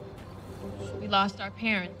 we lost our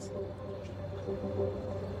parents.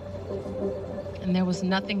 And there was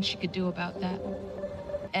nothing she could do about that.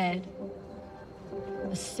 Ed,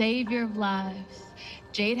 the savior of lives.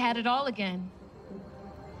 Jade had it all again.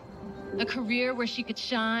 A career where she could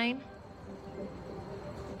shine.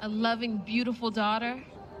 A loving, beautiful daughter.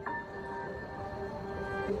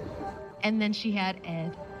 And then she had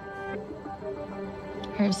Ed.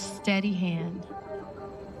 Her steady hand.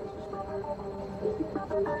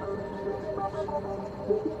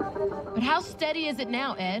 But how steady is it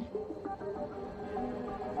now, Ed?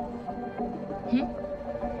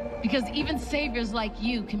 Because even saviors like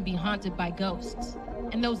you can be haunted by ghosts.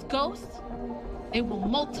 And those ghosts, they will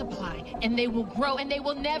multiply, and they will grow, and they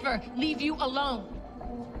will never leave you alone.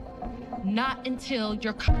 Not until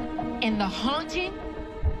you're and the haunting,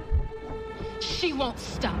 she won't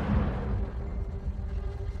stop.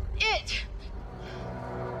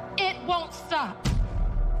 It won't stop.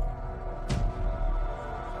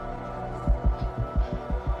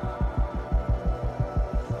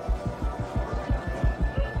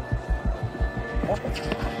 I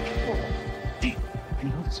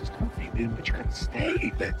know this is comfy, man, but you gotta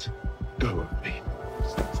stay. Let's go with me.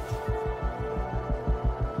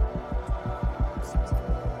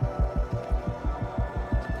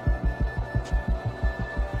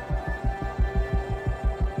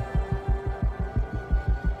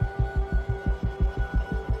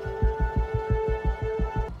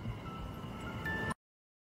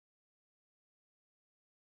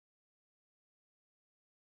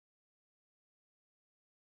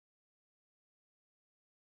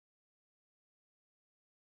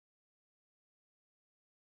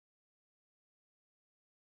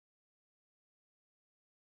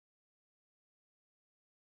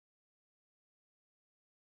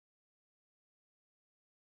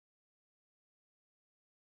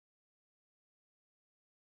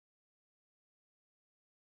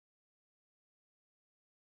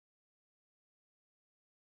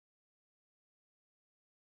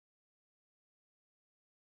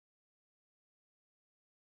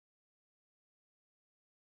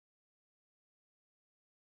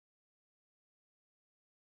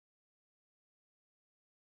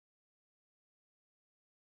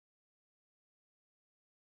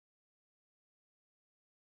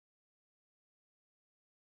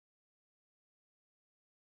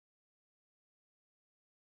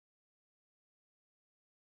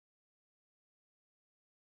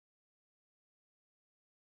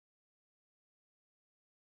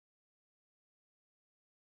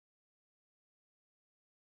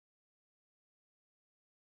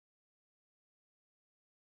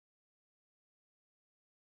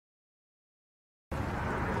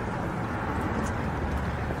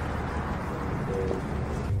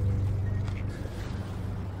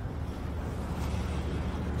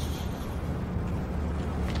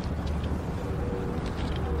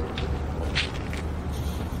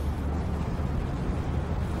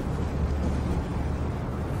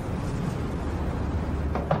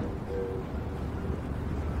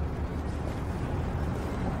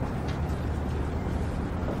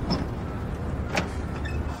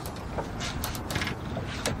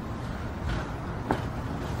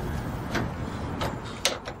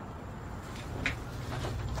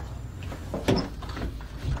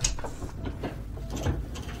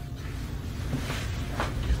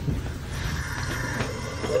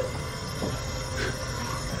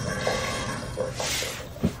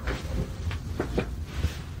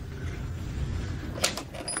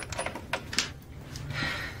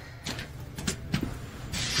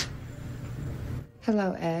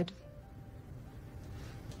 Hello, Ed.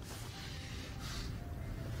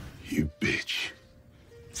 You bitch.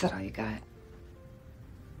 Is that all you got?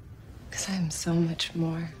 Because I'm so much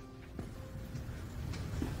more.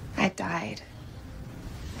 I died.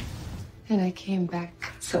 And I came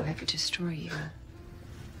back so I could destroy you.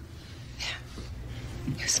 Yeah.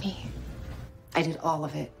 It was me. I did all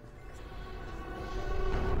of it.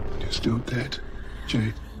 You're still dead,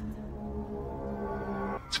 Jade.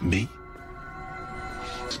 It's me.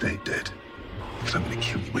 Stay dead. Because I'm gonna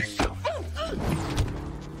kill you myself.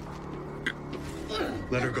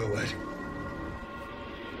 Let her go, Ed.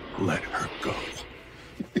 Let her go.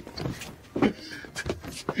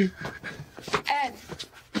 Ed!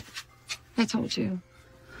 I told you.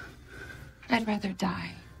 I'd rather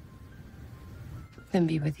die than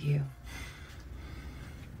be with you.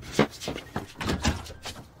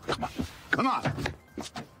 Come on. Come on.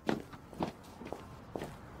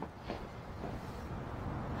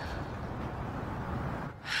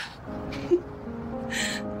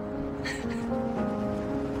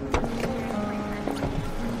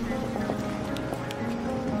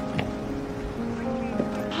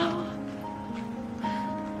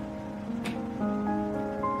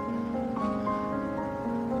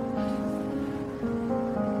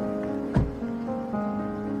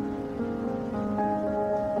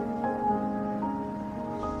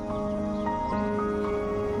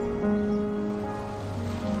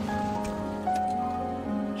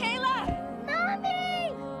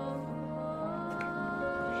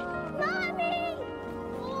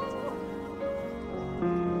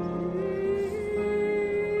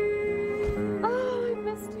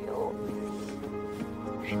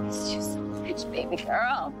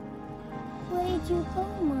 girl. Where did you go,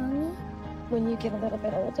 Mommy? When you get a little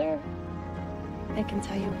bit older, I can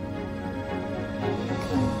tell you.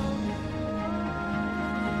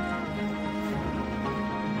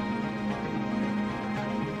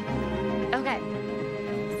 Okay,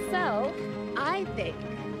 so I think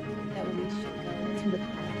that we should go to the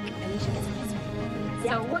park and we should get some ice cream.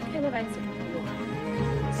 So what kind of ice cream?